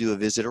 we need to do a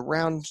visit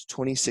around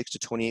 26 to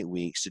 28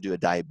 weeks to do a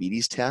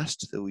diabetes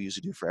test that we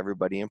usually do for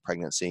everybody in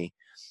pregnancy.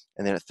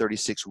 And then at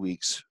 36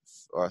 weeks,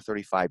 or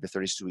 35 to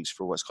 36 weeks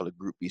for what's called a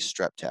Group B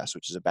strep test,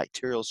 which is a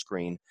bacterial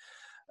screen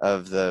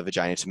of the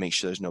vagina to make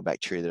sure there's no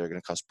bacteria that are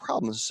going to cause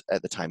problems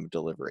at the time of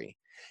delivery.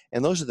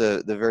 And those are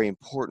the very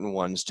important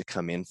ones to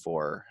come in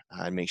for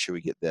and make sure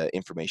we get the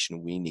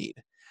information we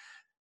need.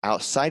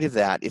 Outside of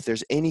that, if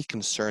there's any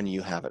concern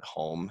you have at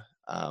home,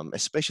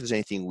 especially if there's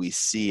anything we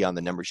see on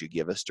the numbers you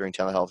give us during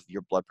telehealth, if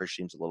your blood pressure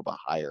seems a little bit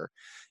higher,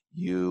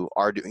 you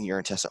are doing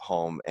urine tests at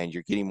home and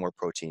you're getting more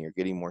protein, you're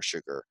getting more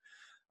sugar,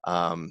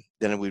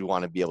 then we'd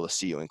want to be able to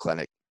see you in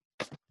clinic.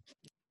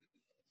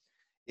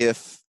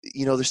 If,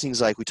 there's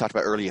things like we talked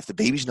about earlier, if the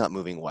baby's not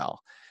moving well,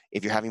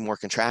 if you're having more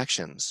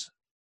contractions,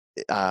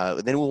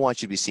 then we'll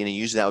want you to be seen. And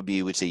usually that would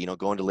be, we'd say,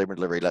 go into labor and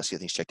delivery, let's get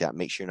things checked out.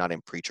 Make sure you're not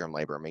in preterm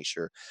labor. Make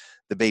sure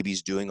the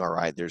baby's doing all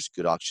right. There's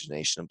good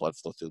oxygenation and blood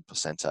flow through the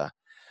placenta.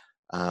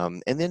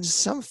 And then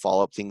some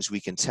follow-up things we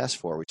can test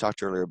for. We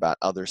talked earlier about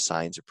other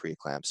signs of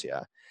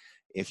preeclampsia.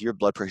 If your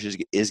blood pressure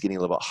is getting a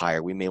little bit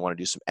higher, we may want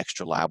to do some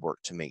extra lab work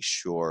to make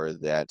sure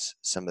that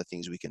some of the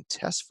things we can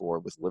test for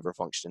with liver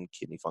function,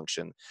 kidney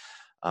function,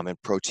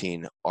 and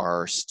protein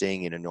are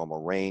staying in a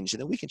normal range.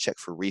 And then we can check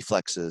for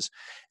reflexes,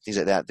 things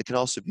like that. That can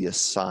also be a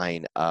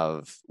sign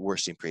of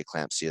worsening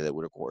preeclampsia that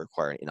would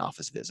require an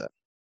in-office visit.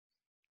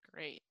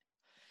 Great.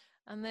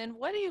 And then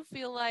what do you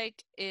feel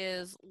like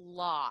is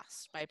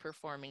lost by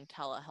performing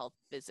telehealth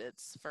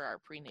visits for our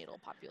prenatal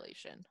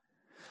population?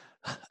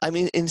 I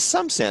mean, in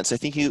some sense, I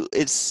think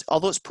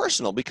although it's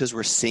personal because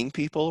we're seeing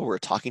people, we're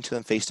talking to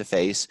them face to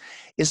face,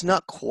 it's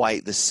not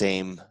quite the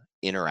same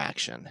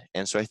interaction.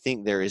 And so I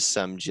think there is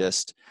some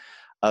just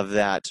of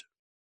that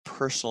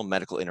personal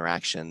medical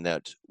interaction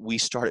that we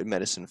started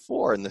medicine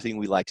for, and the thing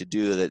we like to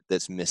do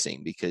that's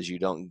missing because you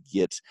don't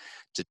get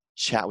to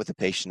chat with the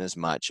patient as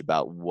much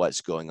about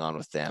what's going on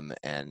with them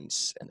and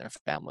their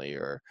family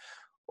or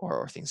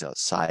things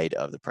outside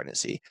of the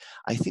pregnancy.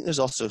 I think there's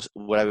also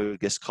what I would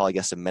call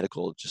a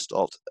medical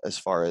gestalt as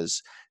far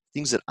as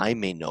things that I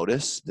may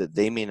notice that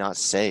they may not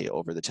say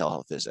over the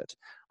telehealth visit.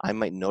 I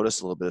might notice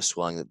a little bit of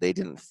swelling that they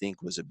didn't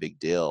think was a big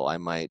deal. I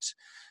might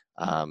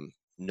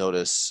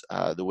notice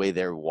the way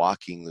they're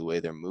walking, the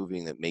way they're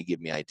moving that may give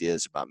me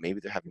ideas about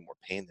maybe they're having more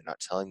pain they're not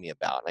telling me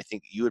about. And I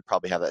think you would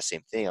probably have that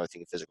same thing. I would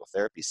think of physical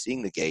therapy,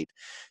 seeing the gait,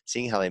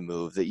 seeing how they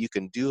move, that you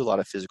can do a lot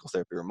of physical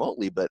therapy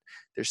remotely, but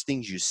there's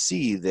things you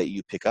see that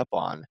you pick up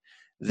on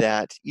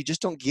that you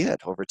just don't get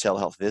over a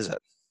telehealth visit.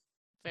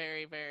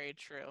 Very, very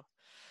true.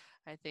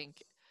 I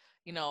think,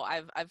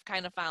 I've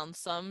kind of found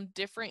some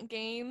different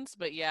gains,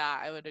 but yeah,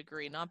 I would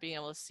agree. Not being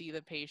able to see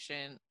the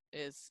patient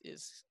is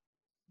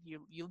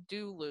you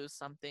do lose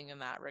something in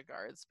that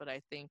regards, but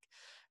I think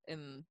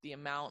in the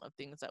amount of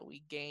things that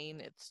we gain,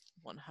 it's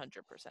 100%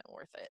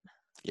 worth it.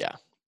 Yeah.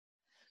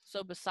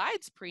 So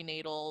besides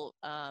prenatal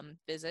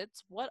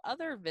visits, what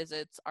other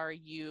visits are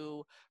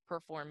you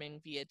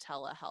performing via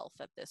telehealth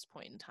at this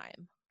point in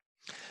time?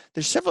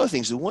 There's several other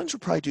things. The ones we're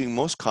probably doing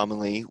most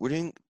commonly, we're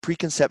doing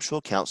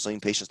preconceptual counseling,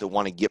 patients that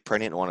want to get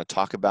pregnant and want to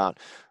talk about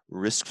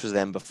risks for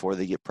them before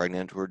they get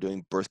pregnant. We're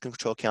doing birth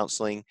control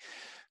counseling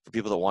for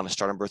people that want to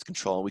start on birth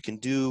control. We can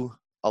do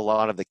a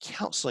lot of the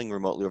counseling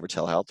remotely over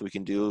telehealth. We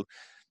can do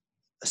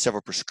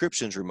several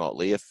prescriptions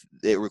remotely. If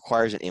it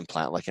requires an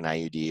implant like an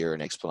IUD or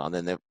an Explanon,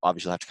 then they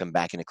obviously have to come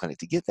back into clinic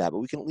to get that, but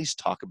we can at least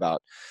talk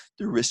about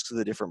the risks of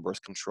the different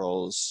birth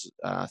controls,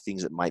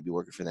 things that might be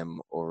working for them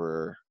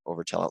over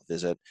telehealth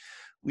visit.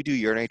 We do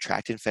urinary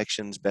tract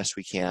infections best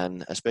we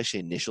can,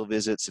 especially initial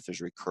visits. If there's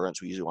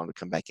recurrence, we usually want to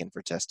come back in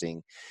for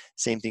testing.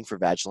 Same thing for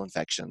vaginal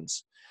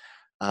infections.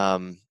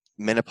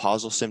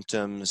 Menopausal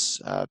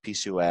symptoms,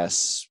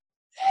 PCOS,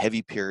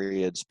 heavy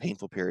periods,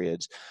 painful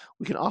periods.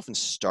 We can often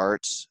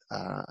start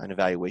an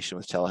evaluation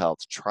with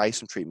telehealth, try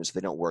some treatments. If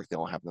they don't work, they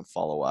won't have them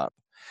follow up.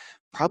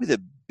 Probably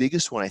the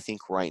biggest one I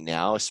think right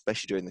now,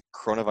 especially during the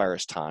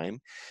coronavirus time,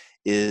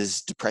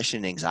 is depression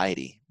and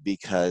anxiety,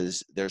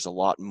 because there's a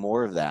lot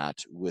more of that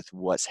with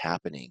what's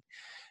happening.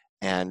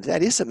 And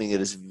that is something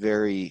that is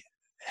very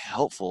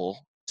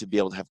helpful to be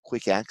able to have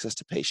quick access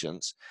to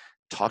patients,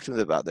 talk to them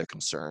about their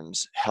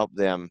concerns, help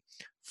them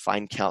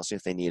find counseling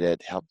if they need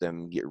it, help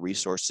them get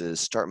resources,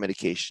 start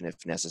medication if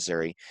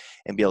necessary,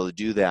 and be able to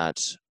do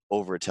that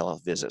over a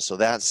telehealth visit. So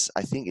that's,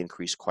 I think,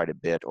 increased quite a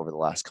bit over the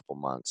last couple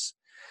months.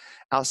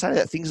 Outside of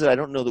that, things that I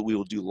don't know that we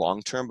will do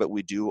long term, but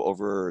we do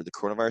over the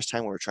coronavirus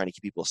time when we're trying to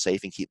keep people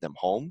safe and keep them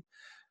home,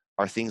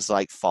 are things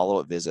like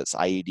follow-up visits,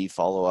 IUD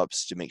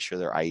follow-ups to make sure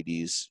their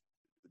IUDs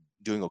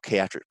doing okay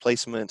after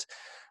replacement,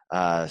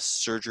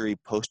 surgery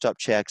post-op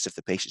checks. If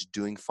the patient's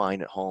doing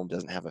fine at home,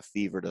 doesn't have a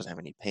fever, doesn't have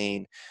any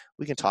pain,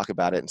 we can talk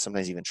about it and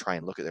sometimes even try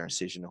and look at their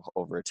incision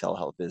over a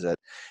telehealth visit.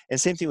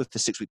 And same thing with the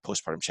 6-week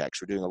postpartum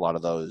checks. We're doing a lot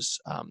of those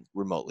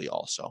remotely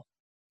also.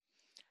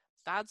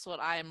 That's what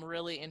I'm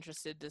really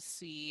interested to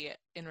see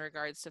in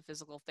regards to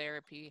physical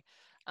therapy.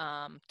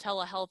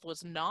 Telehealth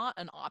was not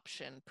an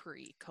option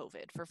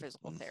pre-COVID for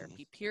physical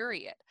therapy,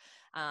 period.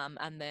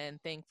 And then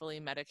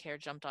thankfully Medicare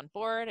jumped on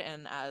board.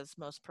 And as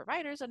most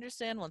providers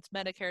understand, once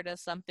Medicare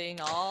does something,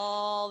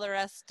 all the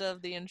rest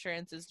of the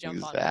insurances jump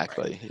on board.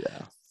 Exactly,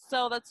 yeah.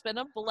 So that's been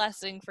a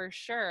blessing for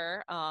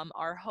sure.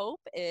 Our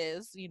hope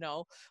is,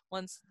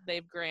 once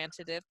they've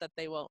granted it, that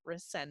they won't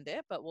rescind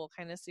it, but we'll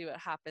kind of see what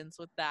happens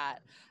with that.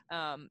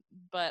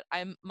 But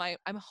I'm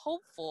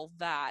hopeful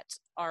that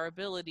our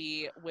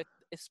ability with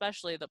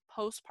especially the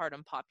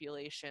postpartum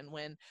population,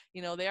 when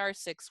they are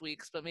 6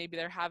 weeks, but maybe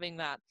they're having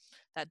that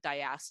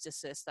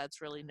diastasis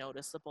that's really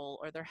noticeable,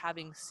 or they're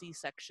having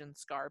C-section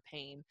scar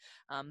pain,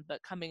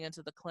 but coming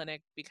into the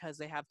clinic because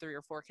they have 3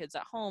 or 4 kids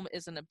at home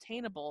isn't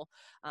obtainable.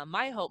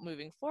 My hope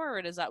moving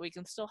forward is that we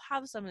can still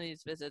have some of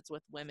these visits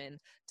with women,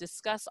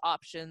 discuss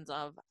options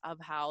of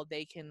how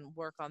they can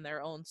work on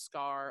their own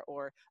scar,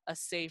 or a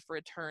safe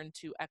return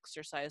to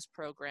exercise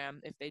program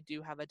if they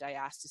do have a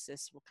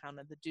diastasis, what kind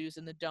of the do's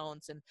and the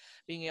don'ts, and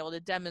being able to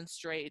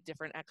demonstrate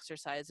different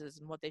exercises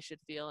and what they should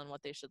feel and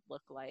what they should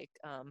look like.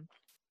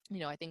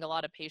 I think a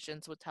lot of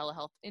patients with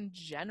telehealth in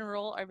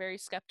general are very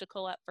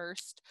skeptical at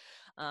first,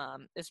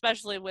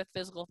 especially with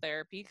physical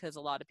therapy, because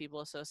a lot of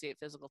people associate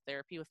physical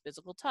therapy with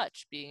physical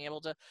touch, being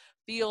able to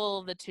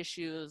feel the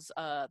tissues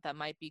that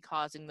might be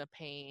causing the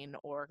pain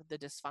or the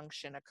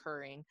dysfunction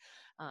occurring.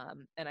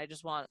 And I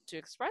just want to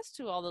express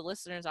to all the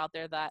listeners out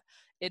there that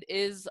it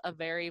is a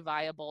very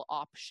viable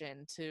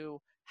option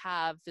to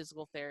have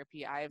physical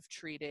therapy. I've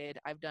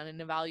done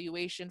an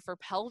evaluation for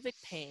pelvic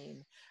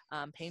pain,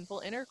 painful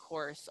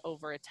intercourse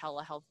over a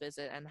telehealth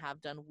visit, and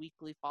have done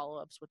weekly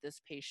follow-ups with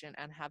this patient,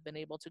 and have been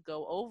able to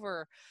go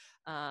over,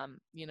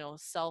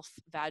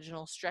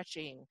 self-vaginal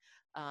stretching,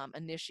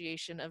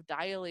 initiation of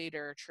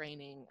dilator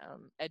training,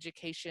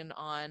 education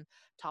on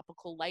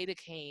topical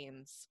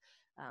lidocaines,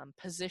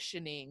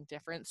 positioning,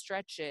 different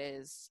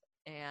stretches,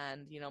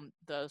 and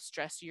the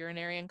stress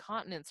urinary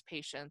incontinence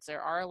patients.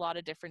 There are a lot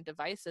of different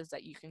devices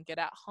that you can get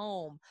at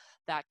home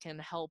that can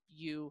help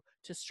you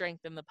to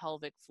strengthen the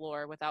pelvic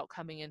floor without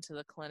coming into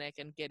the clinic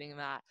and getting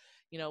that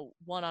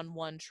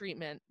one-on-one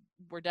treatment.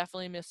 We're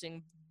definitely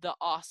missing the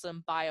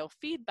awesome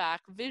biofeedback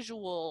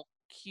visual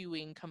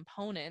cueing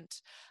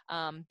component,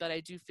 but I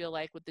do feel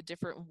like with the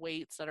different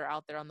weights that are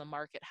out there on the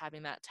market,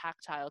 having that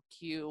tactile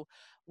cue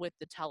with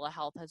the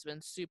telehealth has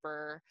been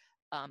super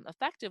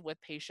effective with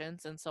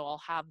patients. And so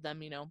I'll have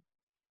them,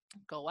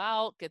 go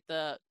out,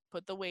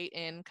 put the weight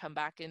in, come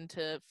back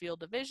into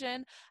field of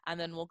vision, and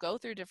then we'll go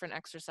through different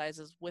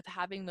exercises with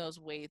having those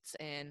weights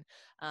in,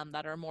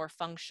 that are more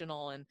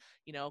functional. And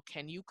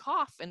can you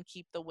cough and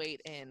keep the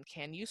weight in?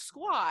 Can you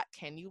squat?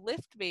 Can you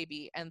lift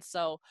baby? And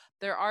so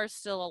there are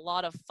still a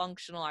lot of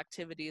functional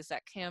activities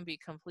that can be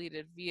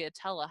completed via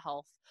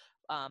telehealth,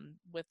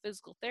 with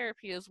physical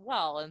therapy as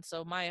well. And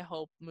so my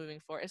hope moving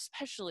forward,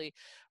 especially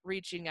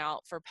reaching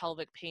out for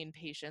pelvic pain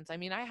patients. I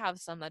mean, I have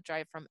some that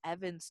drive from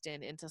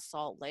Evanston into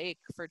Salt Lake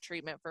for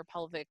treatment for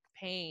pelvic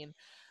pain,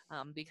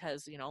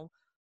 because,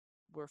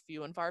 we're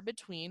few and far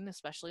between,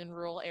 especially in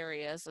rural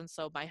areas. And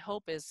so my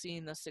hope is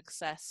seeing the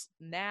success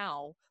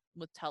now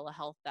with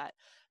telehealth, that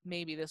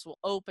maybe this will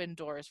open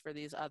doors for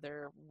these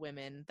other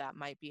women that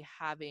might be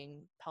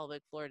having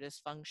pelvic floor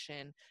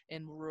dysfunction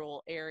in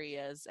rural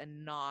areas,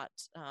 and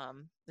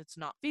it's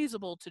not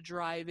feasible to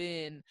drive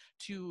in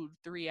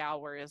 2-3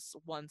 hours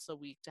once a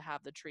week to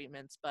have the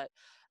treatments. But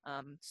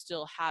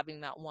still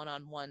having that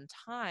one-on-one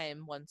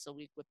time once a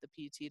week with the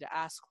PT to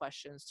ask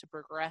questions, to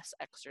progress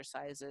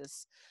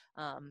exercises.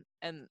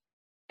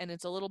 And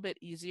it's a little bit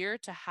easier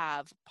to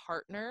have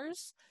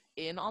partners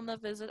in on the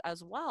visit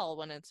as well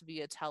when it's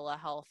via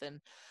telehealth.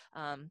 And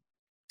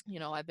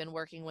I've been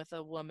working with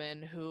a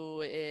woman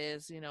who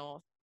is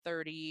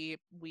 30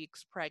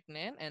 weeks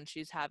pregnant, and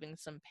she's having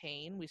some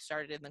pain. We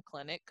started in the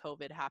clinic,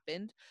 COVID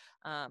happened,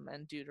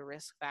 and due to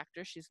risk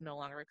factors, she's no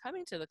longer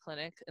coming to the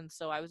clinic. And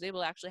so I was able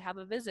to actually have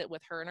a visit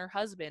with her and her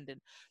husband and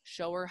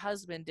show her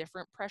husband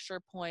different pressure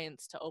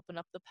points to open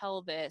up the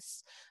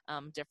pelvis,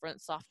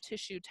 different soft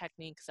tissue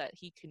techniques that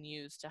he can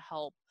use to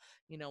help,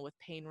 with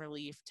pain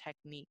relief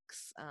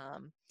techniques.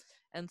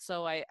 And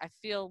so I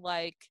feel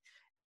like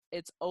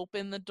it's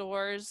opened the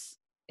doors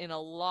in a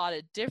lot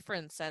of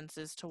different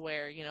senses to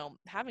where,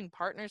 having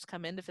partners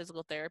come into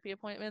physical therapy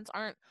appointments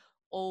aren't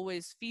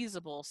always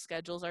feasible.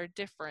 Schedules are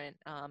different.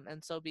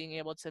 And so being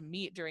able to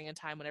meet during a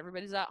time when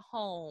everybody's at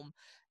home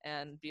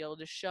and be able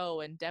to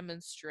show and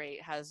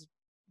demonstrate has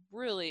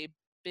really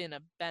been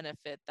a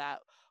benefit that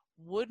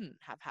wouldn't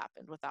have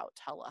happened without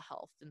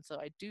telehealth. And so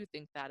I do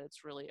think that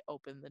it's really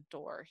opened the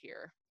door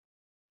here.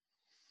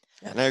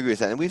 And I agree with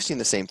that. And we've seen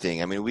the same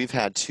thing. I mean, we've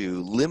had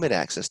to limit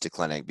access to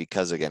clinic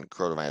because, again,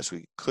 coronavirus,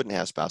 we couldn't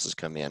have spouses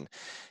come in.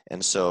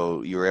 And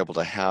so you were able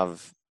to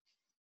have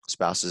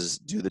spouses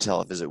do the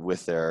televisit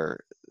with their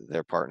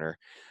partner.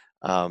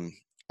 And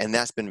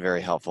that's been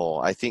very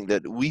helpful. I think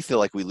that we feel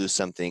like we lose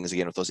some things,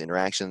 again, with those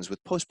interactions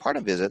with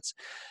postpartum visits.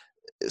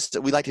 So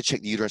we like to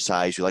check the uterine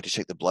size, we like to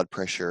check the blood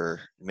pressure,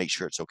 make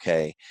sure it's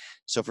okay.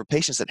 So for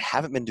patients that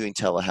haven't been doing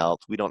telehealth,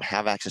 we don't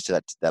have access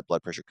to that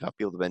blood pressure cuff.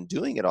 People that have been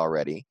doing it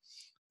already,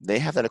 they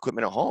have that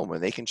equipment at home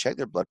and they can check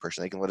their blood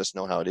pressure. They can let us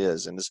know how it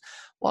is. And as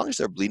long as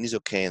their bleeding's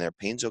okay and their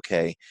pain's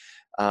okay,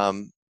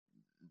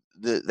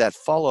 that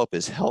follow-up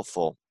is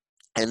helpful.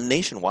 And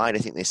nationwide, I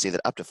think they say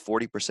that up to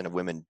 40% of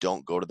women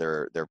don't go to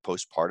their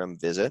postpartum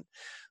visit,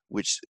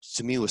 which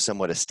to me was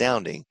somewhat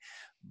astounding.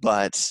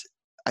 But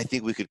I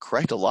think we could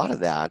correct a lot of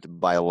that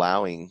by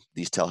allowing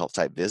these telehealth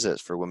type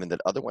visits for women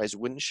that otherwise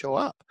wouldn't show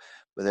up,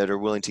 but that are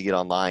willing to get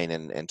online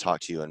and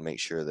talk to you and make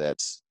sure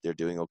that they're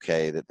doing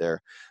okay, that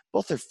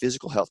both their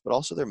physical health, but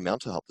also their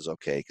mental health is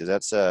okay. Because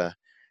that's a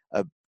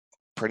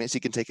pregnancy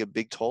can take a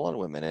big toll on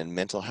women, and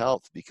mental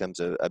health becomes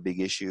a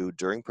big issue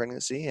during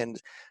pregnancy and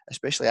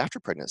especially after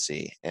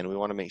pregnancy. And we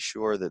want to make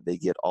sure that they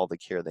get all the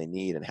care they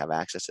need and have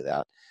access to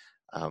that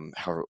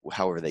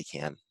however they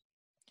can.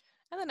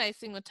 And the nice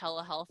thing with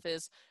telehealth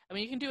is,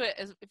 you can do it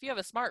if you have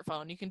a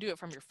smartphone, you can do it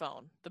from your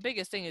phone. The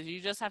biggest thing is you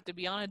just have to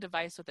be on a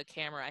device with a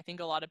camera. I think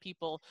a lot of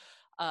people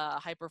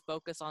hyper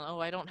focus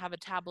on, I don't have a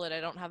tablet, I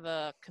don't have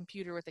a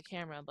computer with a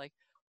camera. I'm like,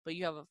 but do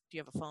you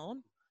have a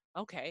phone?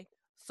 Okay.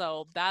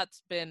 So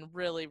that's been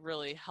really,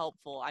 really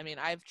helpful.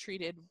 I've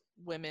treated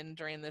women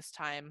during this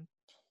time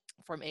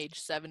from age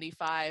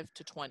 75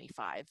 to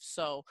 25.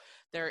 So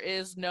there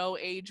is no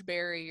age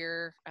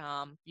barrier.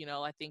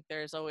 I think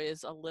there's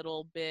always a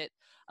little bit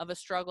of a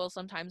struggle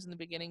sometimes in the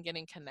beginning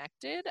getting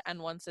connected. And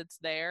once it's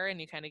there and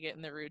you kind of get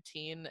in the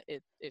routine,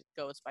 it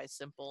goes by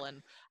simple.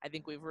 And I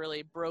think we've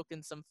really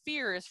broken some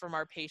fears from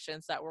our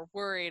patients that were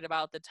worried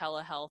about the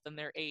telehealth and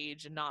their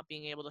age and not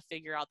being able to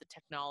figure out the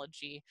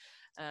technology.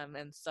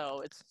 And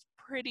so it's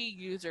pretty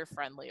user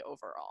friendly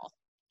overall.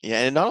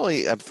 Yeah, and not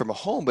only from a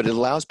home, but it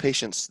allows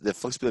patients the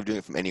flexibility of doing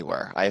it from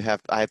anywhere. I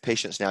have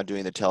patients now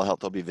doing the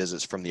telehealth OB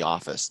visits from the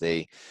office.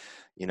 They're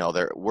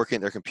working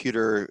at their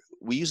computer.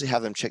 We usually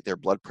have them check their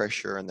blood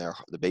pressure and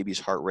the baby's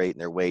heart rate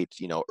and their weight,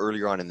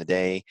 earlier on in the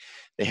day.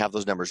 They have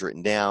those numbers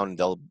written down.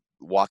 They'll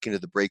walk into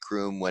the break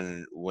room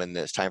when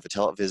it's time for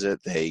televisit.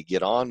 They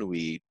get on,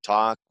 we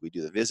talk, we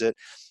do the visit.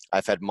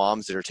 I've had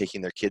moms that are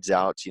taking their kids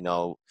out,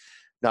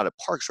 not at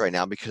parks right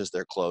now because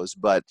they're closed,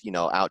 but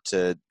out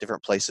to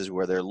different places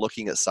where they're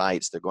looking at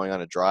sites. They're going on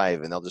a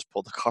drive and they'll just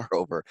pull the car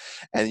over,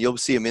 and you'll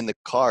see them in the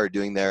car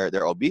doing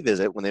their OB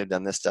visit when they've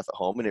done this stuff at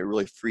home, and it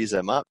really frees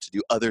them up to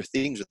do other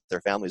things with their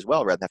family as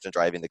well, rather than have to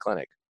drive in the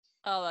clinic.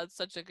 Oh, that's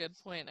such a good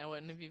point. I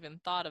wouldn't have even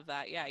thought of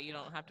that. Yeah, you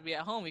don't have to be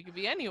at home. You could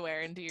be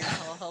anywhere and do your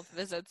telehealth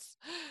visits.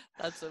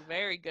 That's a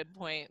very good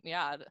point.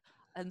 Yeah.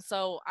 And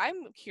so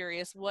I'm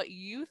curious what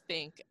you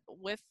think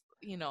with,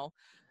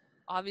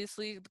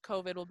 obviously the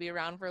COVID will be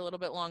around for a little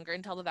bit longer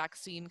until the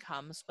vaccine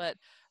comes, but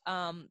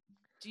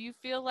do you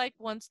feel like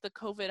once the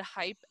COVID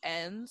hype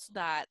ends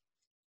that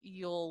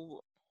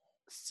you'll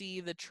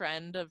see the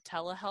trend of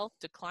telehealth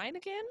decline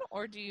again?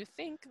 Or do you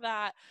think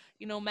that,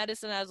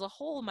 medicine as a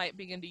whole might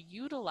begin to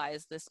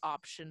utilize this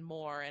option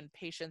more and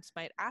patients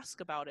might ask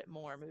about it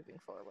more moving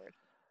forward?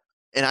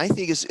 And I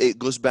think it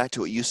goes back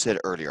to what you said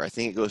earlier. I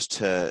think it goes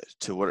to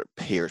what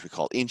payers we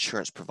call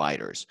insurance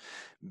providers,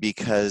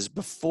 because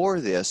before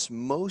this,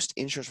 most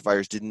insurance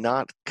providers did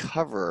not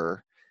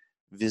cover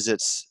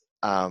visits,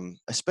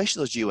 especially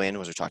those GYN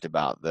ones we talked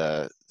about,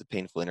 the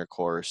painful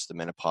intercourse, the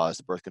menopause,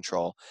 the birth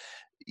control.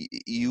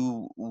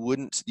 Your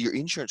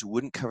insurance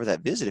wouldn't cover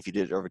that visit if you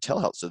did it over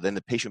telehealth. So then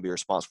the patient would be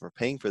responsible for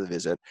paying for the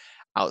visit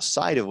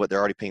outside of what they're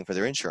already paying for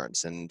their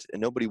insurance, and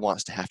nobody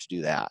wants to have to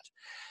do that.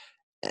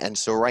 And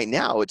so right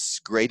now it's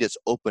great. It's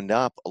opened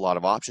up a lot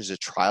of options to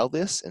trial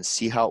this and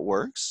see how it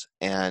works,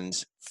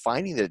 and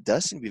finding that it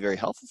does seem to be very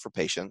helpful for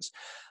patients.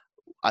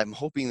 I'm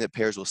hoping that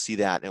payers will see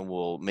that and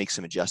will make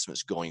some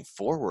adjustments going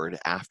forward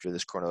after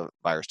this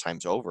coronavirus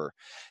time's over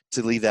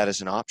to leave that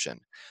as an option.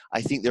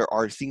 I think there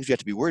are things we have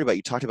to be worried about.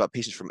 You talked about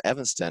patients from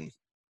Evanston.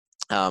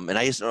 And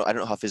I don't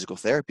know how physical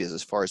therapy is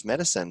as far as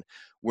medicine.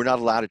 We're not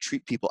allowed to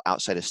treat people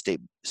outside of state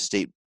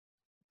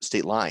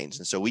lines,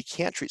 and so we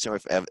can't treat someone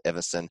from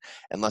Evanston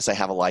unless I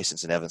have a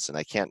license in Evanston.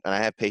 I can't, and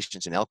I have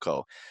patients in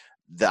Elko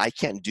that I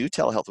can't do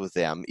telehealth with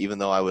them, even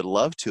though I would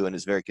love to, and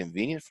it's very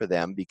convenient for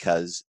them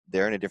because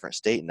they're in a different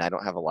state and I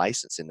don't have a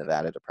license in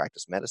Nevada to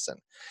practice medicine.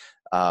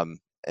 And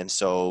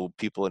so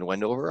people in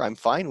Wendover, I'm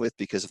fine with,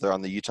 because if they're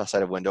on the Utah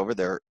side of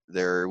Wendover,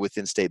 they're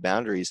within state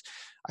boundaries.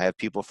 I have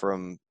people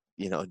from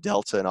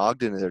Delta and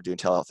Ogden, and they're doing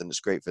telehealth, and it's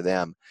great for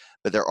them.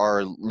 But there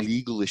are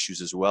legal issues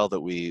as well that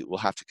we will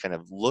have to kind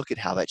of look at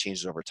how that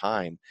changes over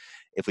time,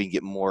 if we can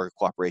get more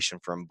cooperation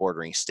from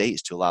bordering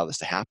states to allow this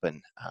to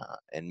happen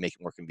and make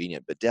it more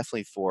convenient. But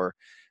definitely for,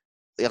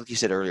 like you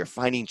said earlier,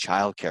 finding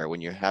childcare when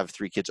you have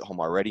 3 kids at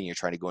home already and you're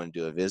trying to go and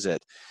do a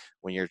visit,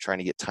 when you're trying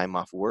to get time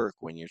off work,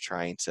 when you're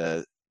trying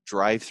to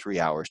drive 3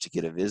 hours to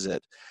get a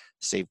visit,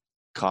 save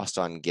cost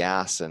on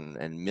gas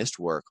and missed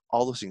work.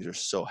 All those things are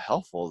so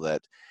helpful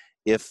that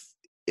if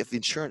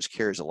insurance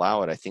carriers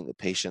allow it, I think the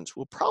patients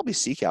will probably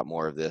seek out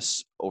more of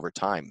this over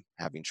time,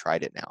 having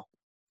tried it now.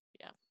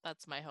 Yeah,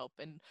 that's my hope.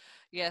 And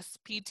yes,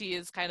 PT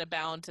is kind of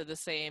bound to the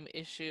same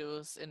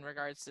issues in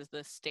regards to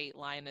the state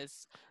line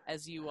as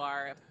you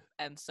are.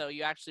 And so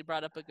you actually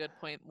brought up a good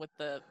point with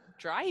the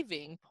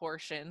driving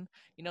portion,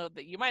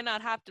 that you might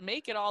not have to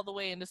make it all the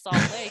way into Salt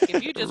Lake.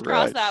 If you just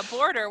cross Right. that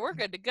border, we're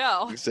good to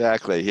go.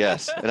 Exactly,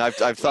 yes. And I've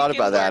thought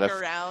about that.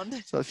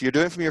 Around. So if you're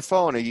doing it from your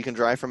phone and you can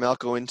drive from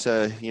Elko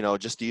into,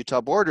 just the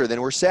Utah border,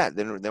 then we're set.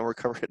 Then we're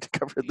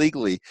covered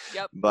legally.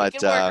 Yep. But we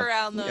can work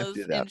around those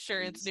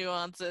insurance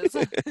nuances.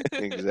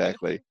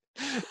 Exactly.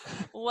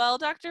 Well,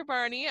 Dr.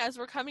 Barney, as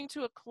we're coming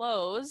to a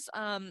close,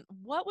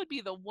 what would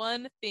be the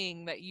one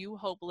thing that you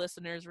hope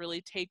listeners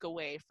really take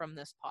away from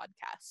this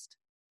podcast?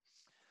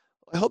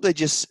 I hope they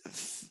just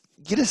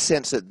get a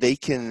sense that they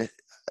can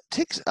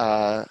take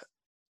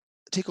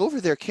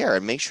over their care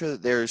and make sure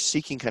that they're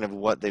seeking kind of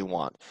what they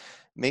want.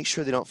 Make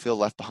sure they don't feel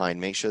left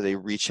behind. Make sure they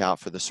reach out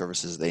for the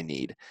services they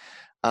need.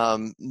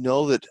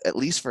 Know that at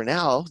least for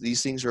now,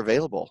 these things are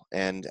available,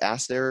 and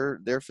ask their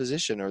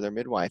physician or their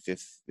midwife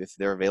if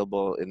they're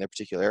available in their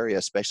particular area,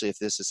 especially if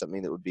this is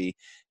something that would be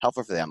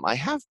helpful for them. I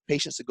have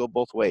patients that go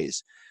both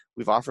ways.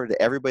 We've offered to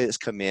everybody that's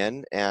come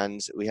in, and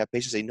we have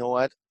patients say, you know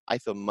what, I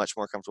feel much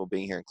more comfortable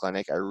being here in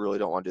clinic. I really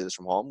don't want to do this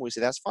from home. We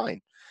say, that's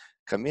fine.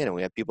 Come in. And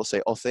we have people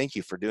say, oh, thank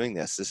you for doing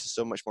this. This is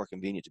so much more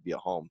convenient to be at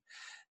home.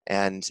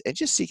 And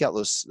just seek out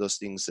those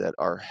things that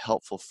are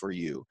helpful for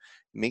you.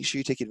 Make sure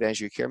you take advantage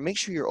of your care. Make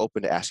sure you're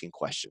open to asking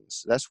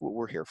questions. That's what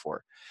we're here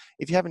for.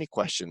 If you have any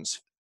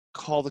questions,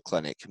 call the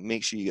clinic.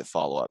 Make sure you get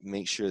follow-up.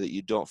 Make sure that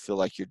you don't feel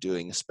like you're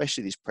doing,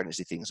 especially these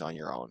pregnancy things, on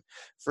your own.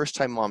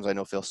 First-time moms, I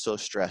know, feel so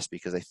stressed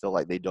because they feel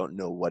like they don't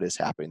know what is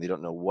happening. They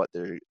don't know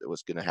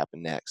what's going to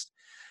happen next.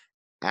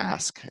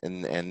 Ask,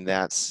 and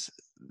that's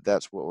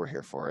what we're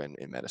here for in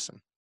medicine.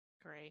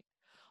 Great.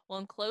 Well,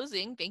 in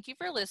closing, thank you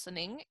for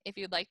listening. If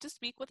you'd like to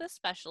speak with a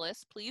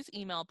specialist, please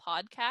email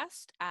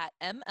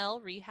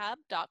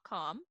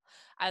podcast@mlrehab.com.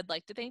 I'd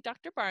like to thank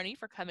Dr. Barney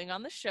for coming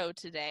on the show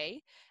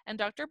today. And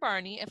Dr.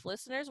 Barney, if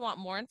listeners want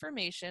more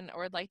information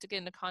or would like to get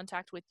into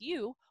contact with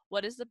you,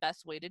 what is the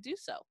best way to do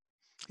so?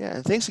 Yeah,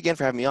 and thanks again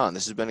for having me on.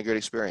 This has been a great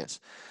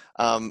experience.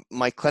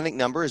 My clinic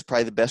number is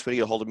probably the best way to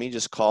get a hold of me.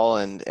 Just call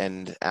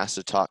and ask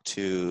to talk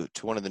to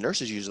one of the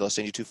nurses. Usually they'll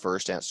send you to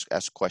first,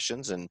 ask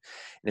questions, and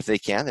if they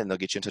can, then they'll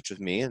get you in touch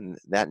with me. And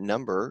that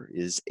number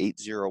is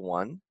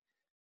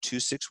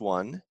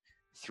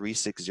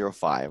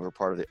 801-261-3605. We're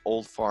part of the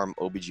Old Farm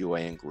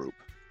OBGYN group.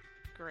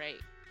 Great.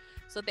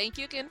 So thank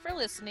you again for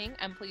listening,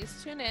 and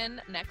please tune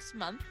in next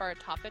month for our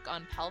topic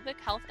on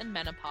pelvic health and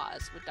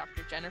menopause with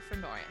Dr. Jennifer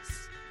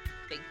Norris.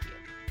 Thank you.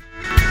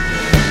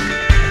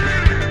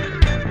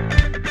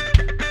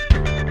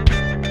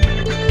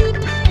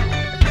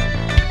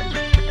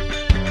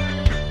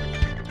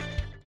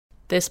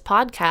 This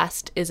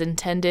podcast is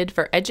intended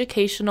for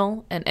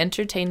educational and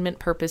entertainment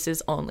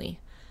purposes only.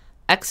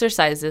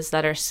 Exercises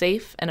that are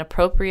safe and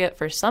appropriate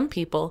for some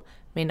people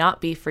may not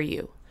be for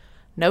you.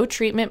 No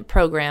treatment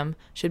program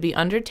should be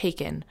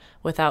undertaken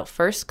without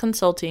first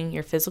consulting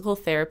your physical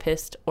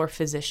therapist or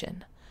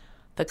physician.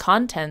 The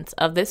contents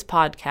of this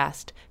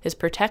podcast is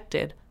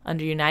protected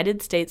under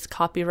United States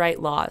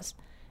copyright laws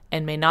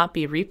and may not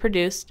be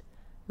reproduced,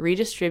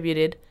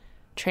 redistributed,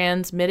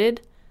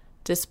 transmitted,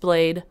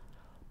 displayed,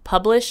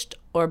 published,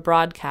 or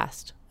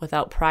broadcast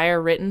without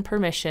prior written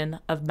permission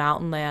of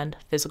Mountain Land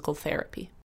Physical Therapy.